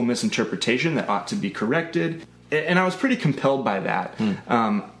 biblical misinterpretation that ought to be corrected. And I was pretty compelled by that.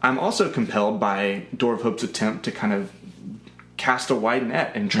 I'm also compelled by Door of Hope's attempt to kind of cast a wide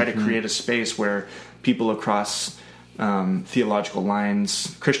net and try to create a space where people across theological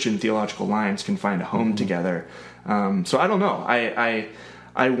lines, Christian theological lines, can find a home together. So I don't know.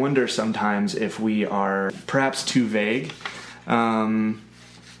 I wonder sometimes if we are perhaps too vague. I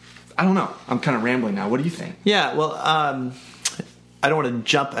don't know. I'm kind of rambling now. What do you think? Yeah, well, I don't want to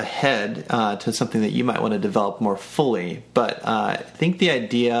jump ahead to something that you might want to develop more fully, but I think the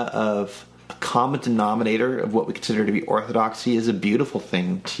idea of a common denominator of what we consider to be orthodoxy is a beautiful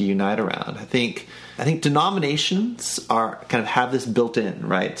thing to unite around. I think denominations are kind of have this built in,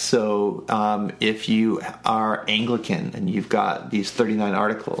 right? So if you are Anglican and you've got these 39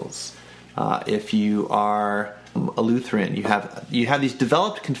 articles, if you are a Lutheran, you have these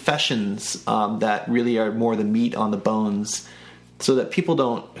developed confessions that really are more the meat on the bones, so that people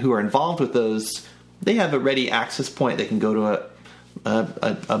who are involved with those, they have a ready access point. They can go to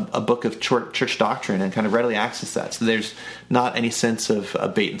a book of church doctrine and kind of readily access that. So there's not any sense of a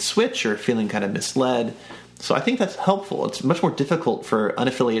bait and switch or feeling kind of misled. So I think that's helpful. It's much more difficult for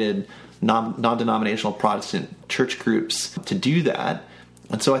unaffiliated, non-denominational Protestant church groups to do that.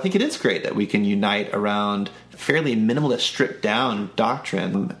 And so I think it is great that we can unite around fairly minimalist, stripped-down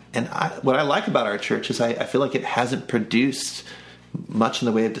doctrine. And what I like about our church is I feel like it hasn't produced much in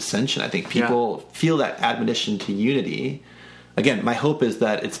the way of dissension. I think people feel that admonition to unity. Again, my hope is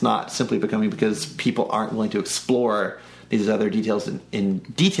that it's not simply becoming because people aren't willing to explore these other details in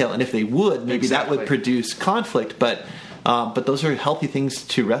detail, and if they would, maybe that would produce conflict. But those are healthy things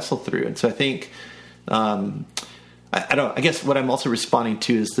to wrestle through. And so I think, I guess what I'm also responding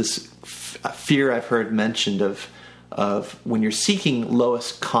to is this fear I've heard mentioned of when you're seeking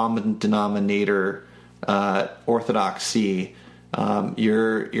lowest common denominator orthodoxy.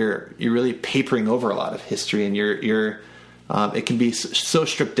 You're really papering over a lot of history, and it can be so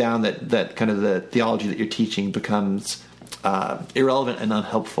stripped down that kind of the theology that you're teaching becomes irrelevant and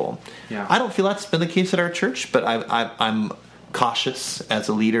unhelpful. Yeah. I don't feel that's been the case at our church, but I'm cautious as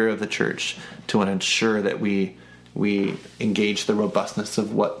a leader of the church to want to ensure that we engage the robustness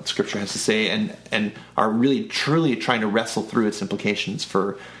of what Scripture has to say and are really truly trying to wrestle through its implications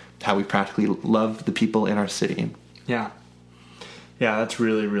for how we practically love the people in our city. Yeah. Yeah, that's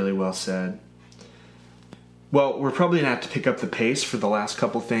really, really well said. Well, we're probably going to have to pick up the pace for the last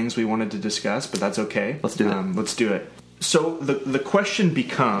couple things we wanted to discuss, but that's okay. Let's do it. Let's do it. So the question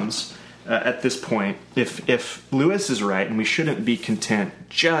becomes, at this point, if Lewis is right, and we shouldn't be content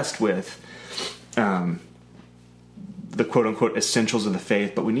just with the quote-unquote essentials of the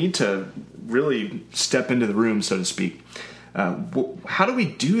faith, but we need to really step into the room, so to speak. How do we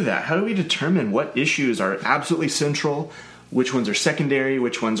do that? How do we determine what issues are absolutely central, which ones are secondary,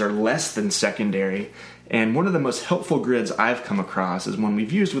 which ones are less than secondary? And one of the most helpful grids I've come across is one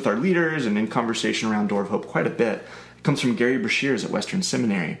we've used with our leaders and in conversation around Door of Hope quite a bit. It comes from Gary Breshears at Western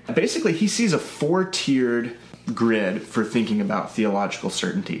Seminary. Basically, he sees a 4-tiered grid for thinking about theological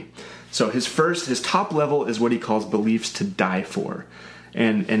certainty. So his top level is what he calls beliefs to die for.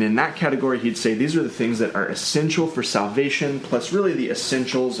 And in that category, he'd say these are the things that are essential for salvation, plus really the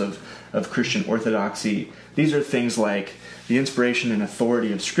essentials of Christian orthodoxy. These are things like the inspiration and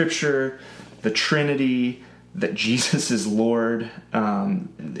authority of Scripture, the Trinity, that Jesus is Lord,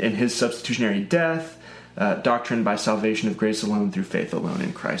 and his substitutionary death, doctrine by salvation of grace alone through faith alone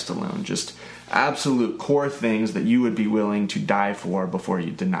in Christ alone. Just absolute core things that you would be willing to die for before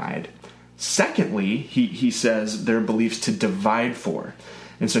you denied. Secondly, he says there are beliefs to divide for.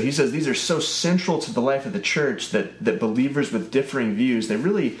 And so he says these are so central to the life of the church that believers with differing views, they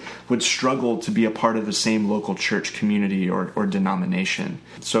really would struggle to be a part of the same local church community or denomination.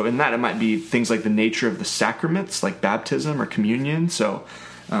 So in that, it might be things like the nature of the sacraments, like baptism or communion. So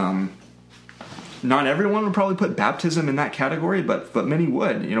not everyone would probably put baptism in that category, but many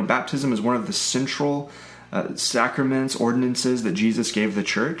would. Baptism is one of the central sacraments, ordinances that Jesus gave the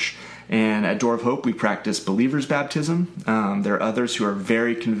church. And at Door of Hope, we practice believers' baptism. There are others who are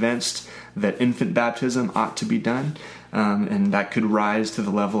very convinced that infant baptism ought to be done. And that could rise to the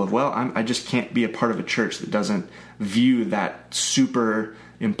level of, I just can't be a part of a church that doesn't view that super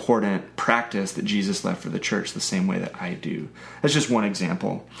important practice that Jesus left for the church the same way that I do. That's just one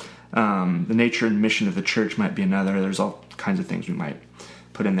example. The nature and mission of the church might be another. There's all kinds of things we might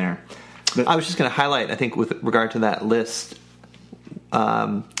put in there. But I was just going to highlight, I think, with regard to that list,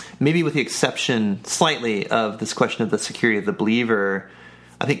 maybe with the exception slightly of this question of the security of the believer,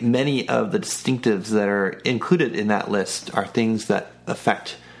 I think many of the distinctives that are included in that list are things that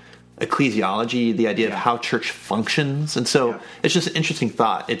affect ecclesiology, the idea of how church functions. And so it's just an interesting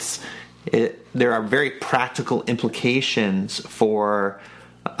thought. There are very practical implications for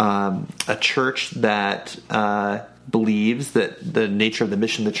a church that believes that the nature of the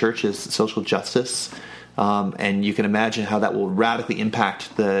mission of the church is social justice. And you can imagine how that will radically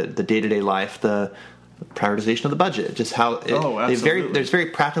impact the day-to-day life, the prioritization of the budget, just how there's very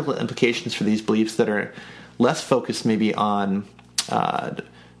practical implications for these beliefs that are less focused maybe on I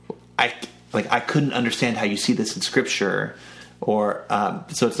couldn't understand how you see this in Scripture, or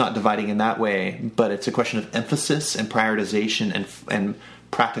so it's not dividing in that way, but it's a question of emphasis and prioritization and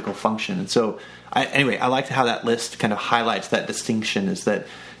practical function. And so I liked how that list kind of highlights that distinction, is that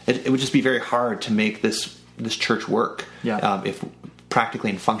it would just be very hard to make this church work if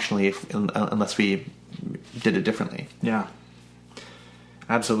practically and functionally unless we did it differently. Yeah,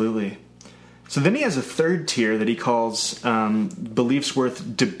 absolutely. So then he has a third tier that he calls beliefs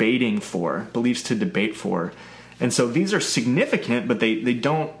worth debating for, beliefs to debate for. And so these are significant, but they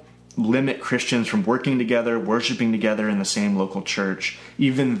don't limit Christians from working together, worshiping together in the same local church,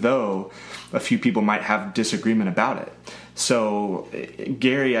 even though a few people might have disagreement about it. So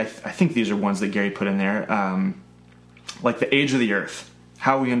Gary, I think these are ones that Gary put in there, like the age of the earth,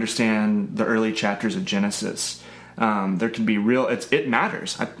 how we understand the early chapters of Genesis. There can be it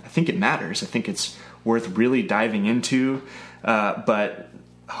matters. I think it matters. I think it's worth really diving into, but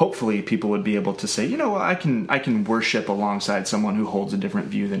hopefully people would be able to say, I can worship alongside someone who holds a different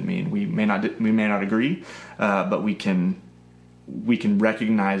view than me. And we may not agree, but we can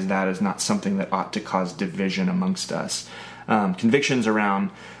recognize that as not something that ought to cause division amongst us. Convictions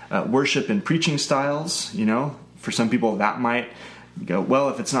around worship and preaching styles, for some people that might go, well,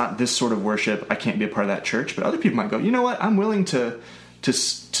 if it's not this sort of worship, I can't be a part of that church. But other people might go, you know what, I'm willing to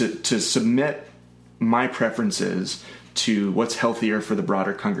submit my preferences to what's healthier for the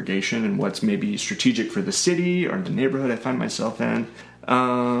broader congregation and what's maybe strategic for the city or the neighborhood I find myself in.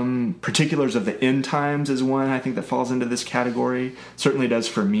 Particulars of the end times is one I think that falls into this category. Certainly does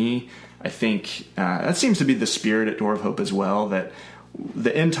for me. I think that seems to be the spirit at Door of Hope as well, that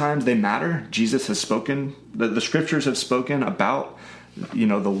the end times, they matter. Jesus has spoken, the scriptures have spoken about,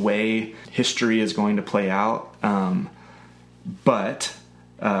 the way history is going to play out. But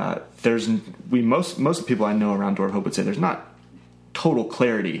most of the people I know around Door of Hope would say there's not total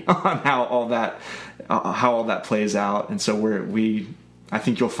clarity on how all that plays out. And so I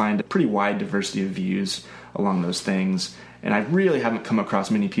think you'll find a pretty wide diversity of views along those things. And I really haven't come across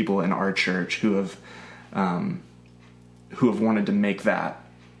many people in our church who have wanted to make that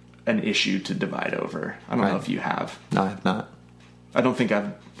an issue to divide over. I don't know if you have. No, I have not. I don't think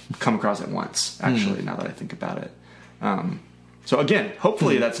I've come across it once, actually, now that I think about it. So again,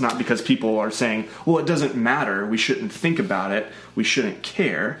 hopefully that's not because people are saying, well, it doesn't matter, we shouldn't think about it, we shouldn't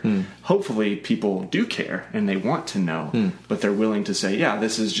care. Hopefully people do care and they want to know, but they're willing to say, yeah,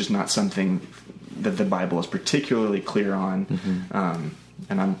 this is just not something that the Bible is particularly clear on.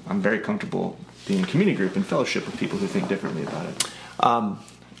 And I'm very comfortable being in community group and fellowship with people who think differently about it.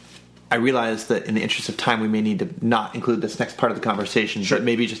 I realize that in the interest of time, we may need to not include this next part of the conversation, Sure. but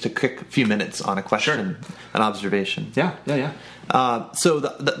maybe just a quick few minutes on a question, an observation. Yeah. So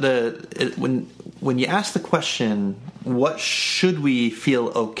when you ask the question, what should we feel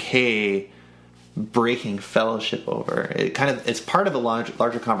okay breaking fellowship over? It's part of a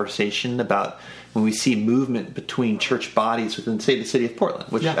larger conversation about when we see movement between church bodies within, say, the city of Portland,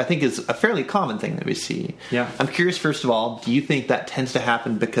 which I think is a fairly common thing that we see. Yeah. I'm curious, first of all, do you think that tends to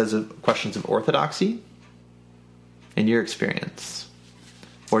happen because of questions of orthodoxy in your experience?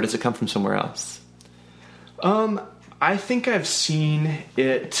 Or does it come from somewhere else? I think I've seen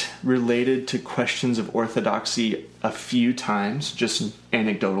it related to questions of orthodoxy a few times, just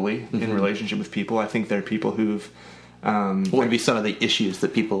anecdotally, in relationship with people. I think there are people who've... what would be some of the issues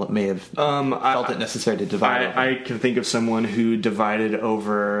that people may have felt it necessary to divide over? I can think of someone who divided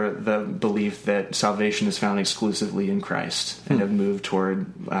over the belief that salvation is found exclusively in Christ and have moved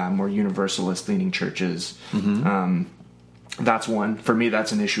toward more universalist-leaning churches. That's one. For me,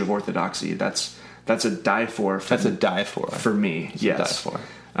 that's an issue of orthodoxy. That's a die for. That's a die for. For me, yes. A die for.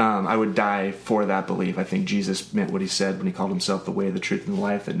 I would die for that belief. I think Jesus meant what he said when he called himself the way, the truth, and the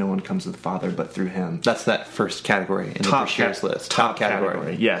life, that no one comes to the Father but through him. That's that first category in the Brashears list. Top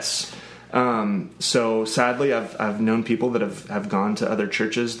category, yes. So sadly, I've known people that have gone to other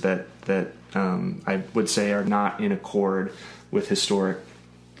churches that I would say are not in accord with historic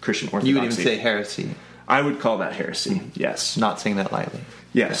Christian orthodoxy. You would even say heresy. I would call that heresy, yes. Not saying that lightly.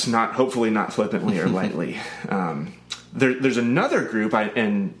 Yes, hopefully not flippantly or lightly. There's another group,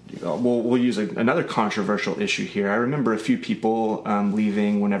 and we'll use another controversial issue here. I remember a few people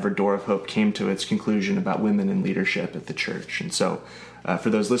leaving whenever Door of Hope came to its conclusion about women in leadership at the church. And so, for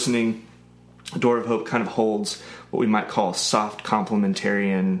those listening, Door of Hope kind of holds what we might call soft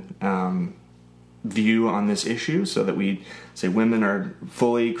complementarian view on this issue, so that we say women are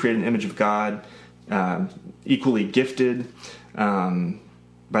fully created in the image of God, equally gifted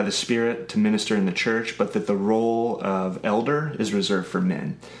by the Spirit to minister in the church, but that the role of elder is reserved for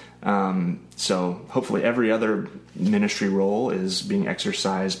men. So hopefully every other ministry role is being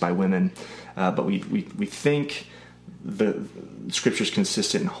exercised by women, but we think the Scripture's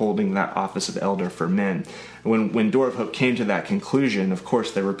consistent in holding that office of elder for men. When Door of Hope came to that conclusion, of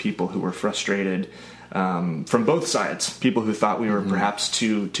course there were people who were frustrated from both sides. People who thought we were perhaps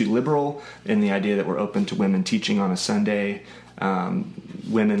too liberal in the idea that we're open to women teaching on a Sunday,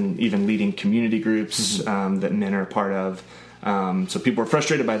 women even leading community groups that men are a part of. So people were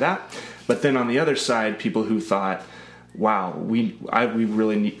frustrated by that. But then on the other side, people who thought, wow, we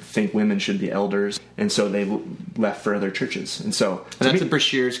really think women should be elders. And so they left for other churches. And that's a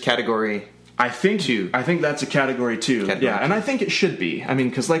Brashears category. I think that's a category too. And I think it should be. I mean,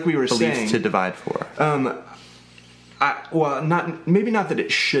 because like we were saying, beliefs to divide for. Maybe not that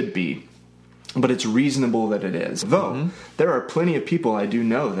it should be, but it's reasonable that it is. Though there are plenty of people I do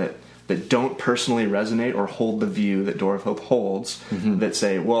know that don't personally resonate or hold the view that Door of Hope holds, that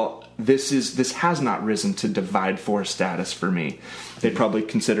say, well, this has not risen to divide for status for me. They probably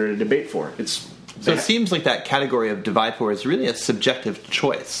consider it a debate for. So it seems like that category of divide for is really a subjective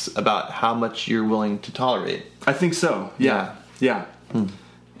choice about how much you're willing to tolerate. I think so. Yeah.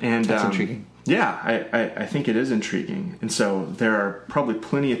 And that's intriguing. Yeah, I think it is intriguing. And so there are probably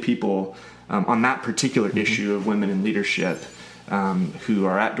plenty of people on that particular issue of women in leadership who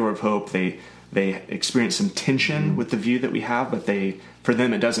are at Door of Hope. They experience some tension with the view that we have, but for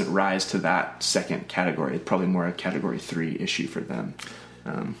them it doesn't rise to that second category. It's probably more a category 3 issue for them.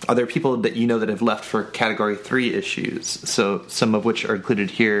 Are there people that you know that have left for category 3 issues? So some of which are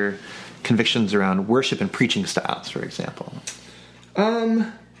included here, convictions around worship and preaching styles, for example.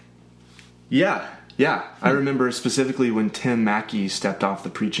 Yeah. I remember specifically when Tim Mackey stepped off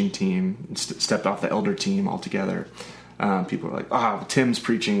the preaching team, stepped off the elder team altogether. People were like, Tim's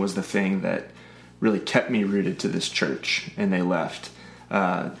preaching was the thing that really kept me rooted to this church, and they left.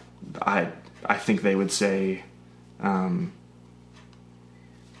 I think they would say,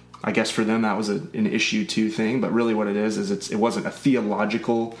 I guess for them that was an issue 2 thing, but really what it is it wasn't a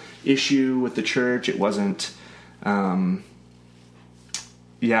theological issue with the church. It wasn't,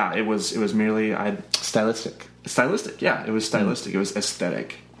 it was merely stylistic. Yeah, it was stylistic. It was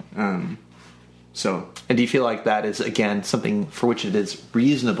aesthetic. And do you feel like that is, again, something for which it is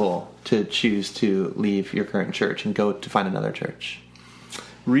reasonable to choose to leave your current church and go to find another church?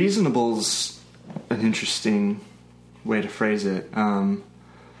 Reasonable's an interesting way to phrase it.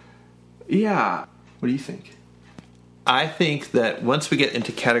 Yeah. What do you think? I think that once we get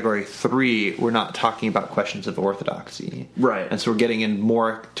into category 3, we're not talking about questions of orthodoxy. Right. And so we're getting in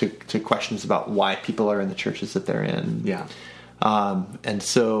more to questions about why people are in the churches that they're in. Yeah. And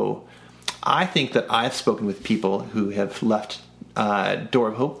so I think that I've spoken with people who have left Door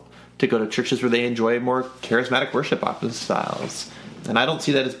of Hope to go to churches where they enjoy more charismatic worship styles. And I don't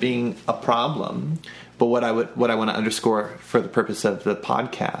see that as being a problem. But what I want to underscore for the purpose of the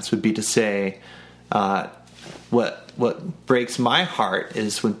podcast would be to say, what breaks my heart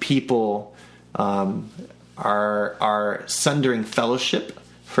is when people are sundering fellowship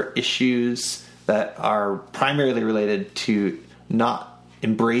for issues that are primarily related to not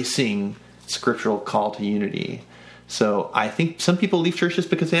embracing scriptural call to unity. So I think some people leave churches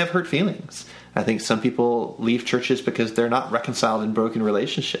because they have hurt feelings. I think some people leave churches because they're not reconciled in broken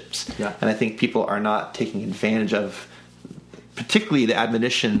relationships. Yeah. And I think people are not taking advantage of particularly the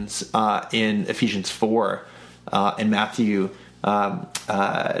admonitions in Ephesians 4 and Matthew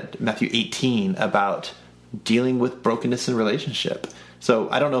 18 about dealing with brokenness in relationship. So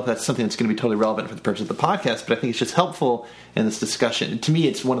I don't know if that's something that's going to be totally relevant for the purpose of the podcast, but I think it's just helpful in this discussion. To me,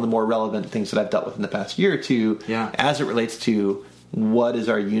 it's one of the more relevant things that I've dealt with in the past year or two as it relates to what is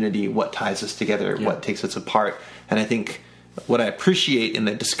our unity, what ties us together, what takes us apart. And I think what I appreciate in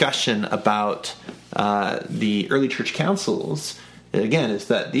the discussion about the early church councils, again, is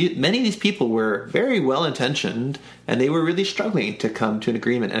that many of these people were very well-intentioned, and they were really struggling to come to an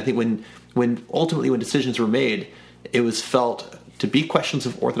agreement. And I think when ultimately when decisions were made, it was felt to be questions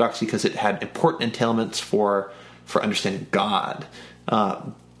of orthodoxy because it had important entailments for understanding God.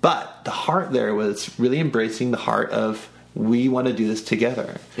 But the heart there was really embracing the heart of, we want to do this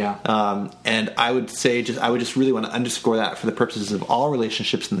together. Yeah. And I would say I would just really want to underscore that for the purposes of all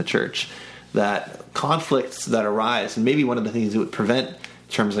relationships in the church, that conflicts that arise, and maybe one of the things that would prevent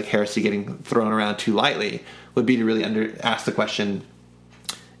terms like heresy getting thrown around too lightly, would be to really ask the question,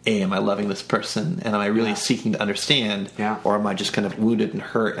 am I loving this person? And am I really seeking to understand? Or am I just kind of wounded and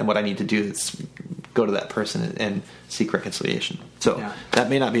hurt, and what I need to do is go to that person and seek reconciliation? So that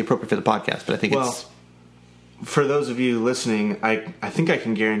may not be appropriate for the podcast, but I think it's... For those of you listening, I think I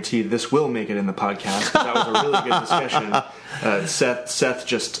can guarantee this will make it in the podcast. That was a really good discussion. Seth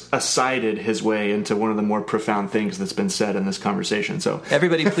just assided his way into one of the more profound things that's been said in this conversation. So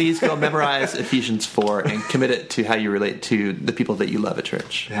everybody, please go memorize Ephesians 4 and commit it to how you relate to the people that you love at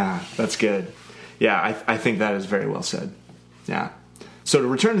church. Yeah, that's good. Yeah, I think that is very well said. Yeah. So to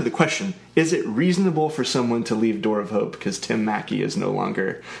return to the question, is it reasonable for someone to leave Door of Hope because Tim Mackie is no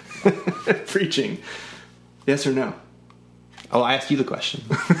longer preaching? Yes or no? Oh, I asked you the question.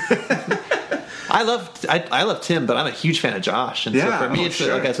 I love Tim, but I'm a huge fan of Josh, and so for me, it's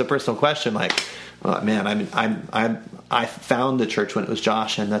like as a personal question. Like, man, I found the church when it was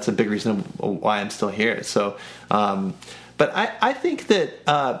Josh, and that's a big reason why I'm still here. So, but I think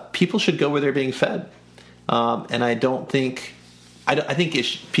that people should go where they're being fed, and I think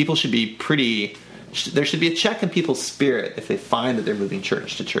people should be pretty. There should be a check in people's spirit if they find that they're moving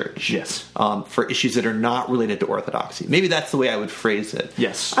church to church. Yes. For issues that are not related to orthodoxy. Maybe that's the way I would phrase it.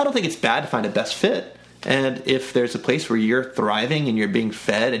 Yes. I don't think it's bad to find a best fit. And if there's a place where you're thriving and you're being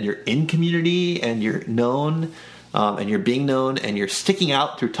fed and you're in community and you're known and you're being known and you're sticking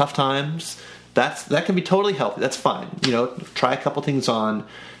out through tough times, that can be totally healthy. That's fine. Try a couple things on.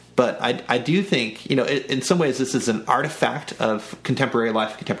 But I do think, in some ways, this is an artifact of contemporary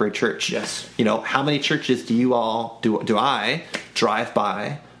life, contemporary church. Yes. How many churches do I drive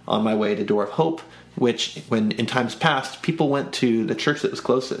by on my way to Door of Hope, which, when in times past, people went to the church that was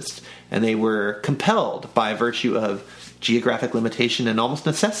closest, and they were compelled by virtue of geographic limitation and almost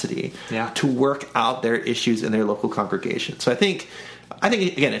necessity to work out their issues in their local congregation. So I think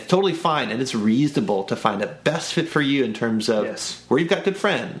again, it's totally fine and it's reasonable to find a best fit for you in terms of where you've got good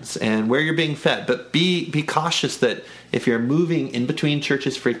friends and where you're being fed. But be cautious that if you're moving in between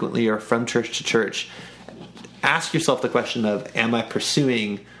churches frequently or from church to church, ask yourself the question of, am I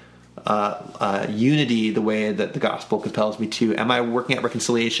pursuing unity the way that the gospel compels me to? Am I working at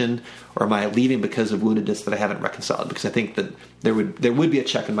reconciliation, or am I leaving because of woundedness that I haven't reconciled? Because I think that there would be a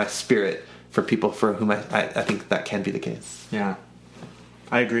check in my spirit for people for whom I think that can be the case. Yeah.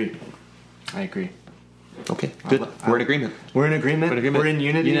 I agree. Okay, good. We're in agreement. We're in agreement. We're in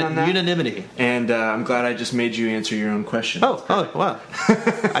unity on that. Unanimity. And I'm glad I just made you answer your own question. Oh, wow.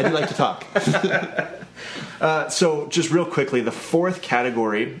 I do like to talk. So just real quickly, the fourth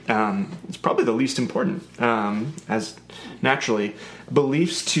category is probably the least important, as naturally.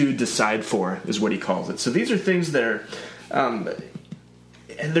 Beliefs to decide for is what he calls it. So these are things that are... and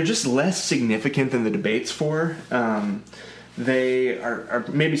they're just less significant than the debates for. They are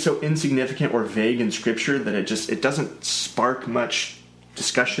maybe so insignificant or vague in Scripture that it doesn't spark much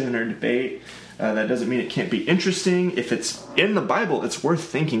discussion or debate. That doesn't mean it can't be interesting. If it's in the Bible, it's worth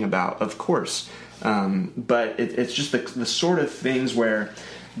thinking about, of course. But it's just the sort of things where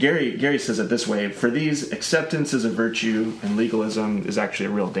Gary says it this way: for these, acceptance is a virtue, and legalism is actually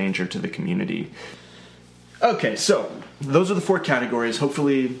a real danger to the community. Okay, so those are the 4 categories.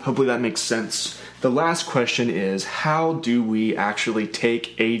 Hopefully that makes sense. The last question is, how do we actually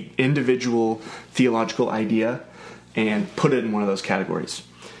take a individual theological idea and put it in one of those categories?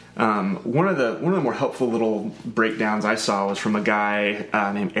 One of the more helpful little breakdowns I saw was from a guy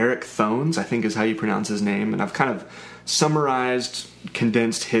named Eric Thones, I think is how you pronounce his name, and I've kind of summarized,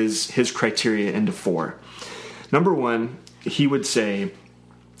 condensed his criteria into 4. Number 1, he would say,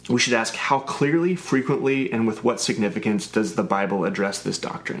 we should ask how clearly, frequently, and with what significance does the Bible address this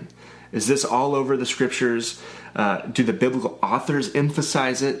doctrine? Is this all over the scriptures? Do the biblical authors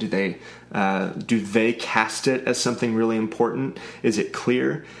emphasize it? Do they cast it as something really important? Is it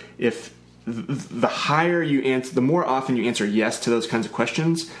clear? If the higher you answer, the more often you answer yes to those kinds of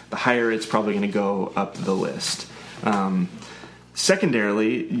questions, the higher it's probably going to go up the list.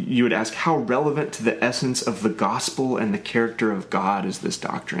 Secondarily, you would ask how relevant to the essence of the gospel and the character of God is this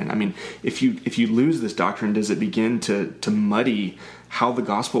doctrine? I mean, if you lose this doctrine, does it begin to muddy how the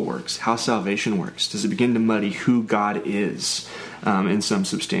gospel works, how salvation works? Does it begin to muddy who God is in some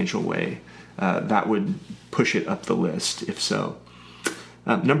substantial way? That would push it up the list, if so.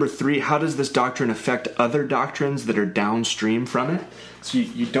 Number 3, how does this doctrine affect other doctrines that are downstream from it? So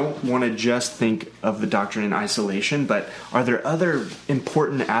you don't want to just think of the doctrine in isolation, but are there other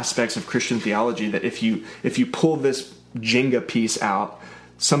important aspects of Christian theology that if you pull this Jenga piece out,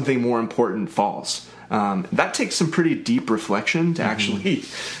 something more important falls? That takes some pretty deep reflection to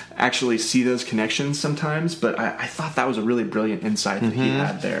actually see those connections sometimes, but I thought that was a really brilliant insight that he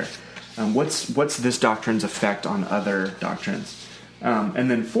had there. What's this doctrine's effect on other doctrines? And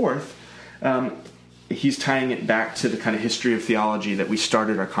then 4th, he's tying it back to the kind of history of theology that we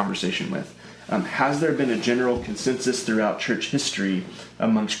started our conversation with. Has there been a general consensus throughout church history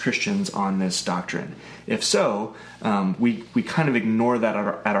amongst Christians on this doctrine? If so, we kind of ignore that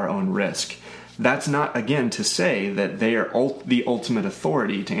at our own risk. That's not, again, to say that they are the ultimate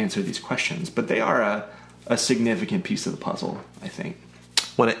authority to answer these questions, but they are a significant piece of the puzzle, I think.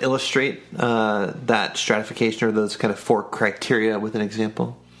 Want to illustrate that stratification or those kind of 4 criteria with an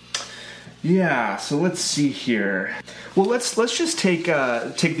example? Yeah, so let's see here. Well, let's just take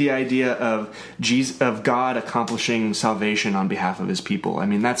the idea of God accomplishing salvation on behalf of His people. I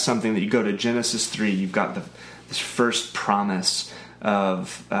mean, that's something that you go to Genesis 3. You've got this first promise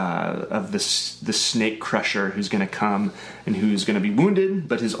of the snake crusher who's going to come and who's going to be wounded,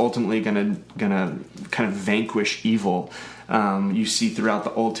 but is ultimately going to kind of vanquish evil. You see throughout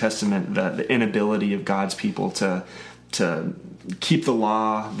the Old Testament the inability of God's people to keep the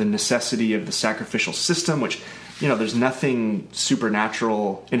law, the necessity of the sacrificial system, which, there's nothing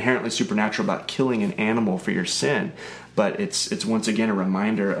inherently supernatural about killing an animal for your sin, but it's once again a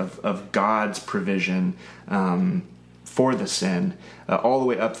reminder of God's provision for the sin, all the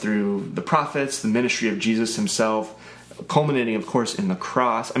way up through the prophets, the ministry of Jesus himself, culminating, of course, in the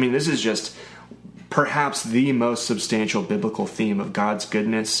cross. I mean, this is just perhaps the most substantial biblical theme of God's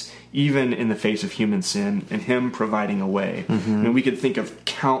goodness, even in the face of human sin, and Him providing a way. I mean, we could think of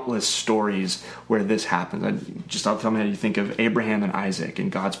countless stories where this happens. Just off the top of my head, you think of Abraham and Isaac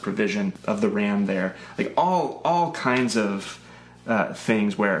and God's provision of the ram there. Like all kinds of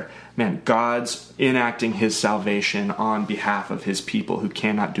things where, man, God's enacting His salvation on behalf of His people who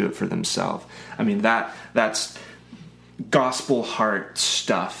cannot do it for themselves. I mean, that's gospel heart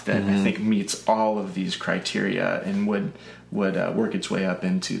stuff that I think meets all of these criteria and would work its way up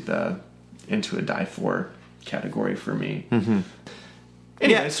into a die for category for me.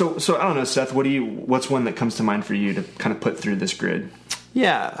 Anyway, so I don't know, Seth, what's one that comes to mind for you to kind of put through this grid?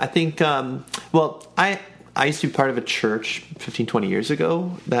 Yeah, I think I used to be part of a church 15, 20 years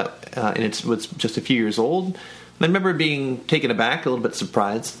ago and it was just a few years old. I remember being taken aback, a little bit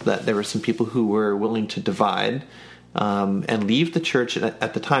surprised that there were some people who were willing to divide and leave the church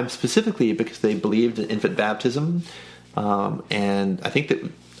at the time specifically because they believed in infant baptism. And I think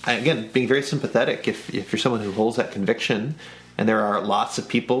that, again, being very sympathetic, if you're someone who holds that conviction, and there are lots of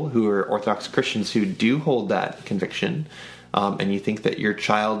people who are Orthodox Christians who do hold that conviction, and you think that your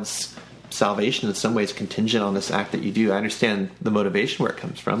child's salvation in some ways contingent on this act that you do, I understand the motivation where it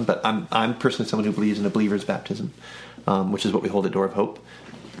comes from, but I'm personally someone who believes in a believer's baptism, which is what we hold at Door of Hope.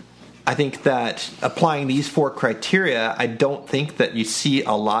 I think that applying these 4 criteria, I don't think that you see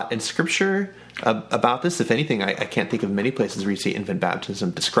a lot in Scripture about this. If anything, I can't think of many places where you see infant baptism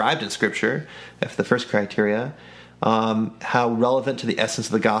described in Scripture, if the first criteria. How relevant to the essence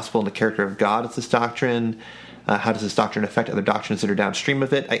of the gospel and the character of God is this doctrine? How does this doctrine affect other doctrines that are downstream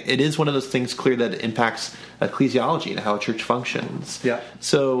of it? It is one of those things clear that it impacts ecclesiology and how a church functions. Yeah.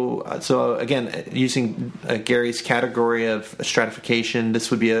 So again, using Gary's category of stratification, this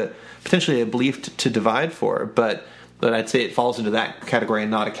would be potentially a belief to divide for, but I'd say it falls into that category and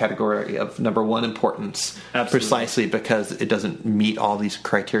not a category of number one importance. Absolutely. Precisely because it doesn't meet all these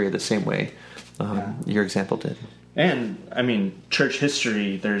criteria the same way your example did. And, I mean, church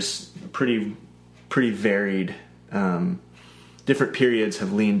history, there's pretty varied. Different periods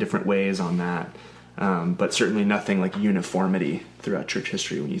have leaned different ways on that. But certainly nothing like uniformity throughout church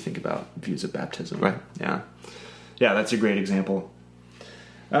history when you think about views of baptism. Right. Yeah. Yeah, that's a great example.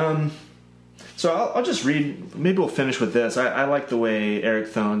 So I'll just read, maybe we'll finish with this. I like the way Eric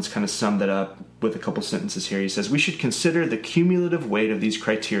Thones kind of summed it up with a couple sentences here. He says, "We should consider the cumulative weight of these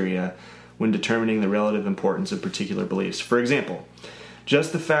criteria when determining the relative importance of particular beliefs. For example,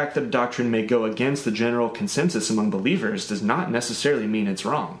 just the fact that a doctrine may go against the general consensus among believers does not necessarily mean it's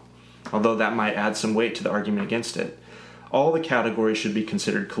wrong, although that might add some weight to the argument against it. All the categories should be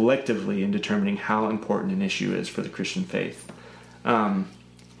considered collectively in determining how important an issue is for the Christian faith."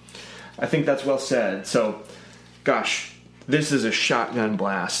 I think that's well said. So, gosh, this is a shotgun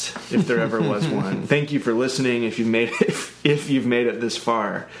blast, if there ever was one. Thank you for listening. If you've made it this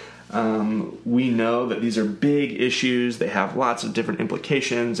far, we know that these are big issues. They have lots of different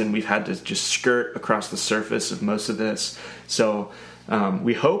implications, and we've had to just skirt across the surface of most of this. So,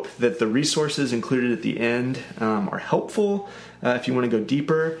 we hope that the resources included at the end are helpful. If you want to go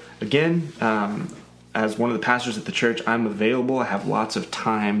deeper, again, as one of the pastors at the church, I'm available. I have lots of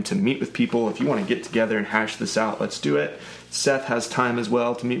time to meet with people. If you want to get together and hash this out, let's do it. Seth has time as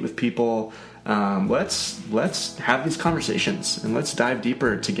well to meet with people. Let's have these conversations and let's dive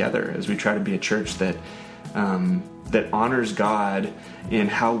deeper together as we try to be a church that honors God in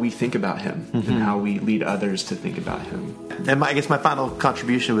how we think about Him and how we lead others to think about Him. And I guess my final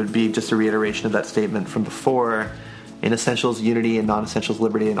contribution would be just a reiteration of that statement from before: in essentials, unity; in non-essentials,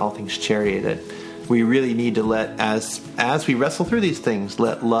 liberty; in all things, charity. That we really need to as we wrestle through these things,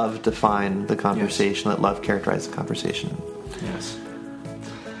 let love define the conversation. Yes. Let love characterize the conversation. Yes.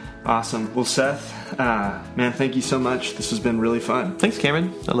 Awesome. Well, Seth, man, thank you so much. This has been really fun. Thanks,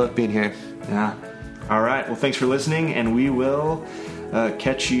 Cameron. I love being here. Yeah. All right. Well, thanks for listening, and we will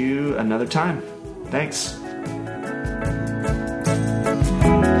catch you another time. Thanks.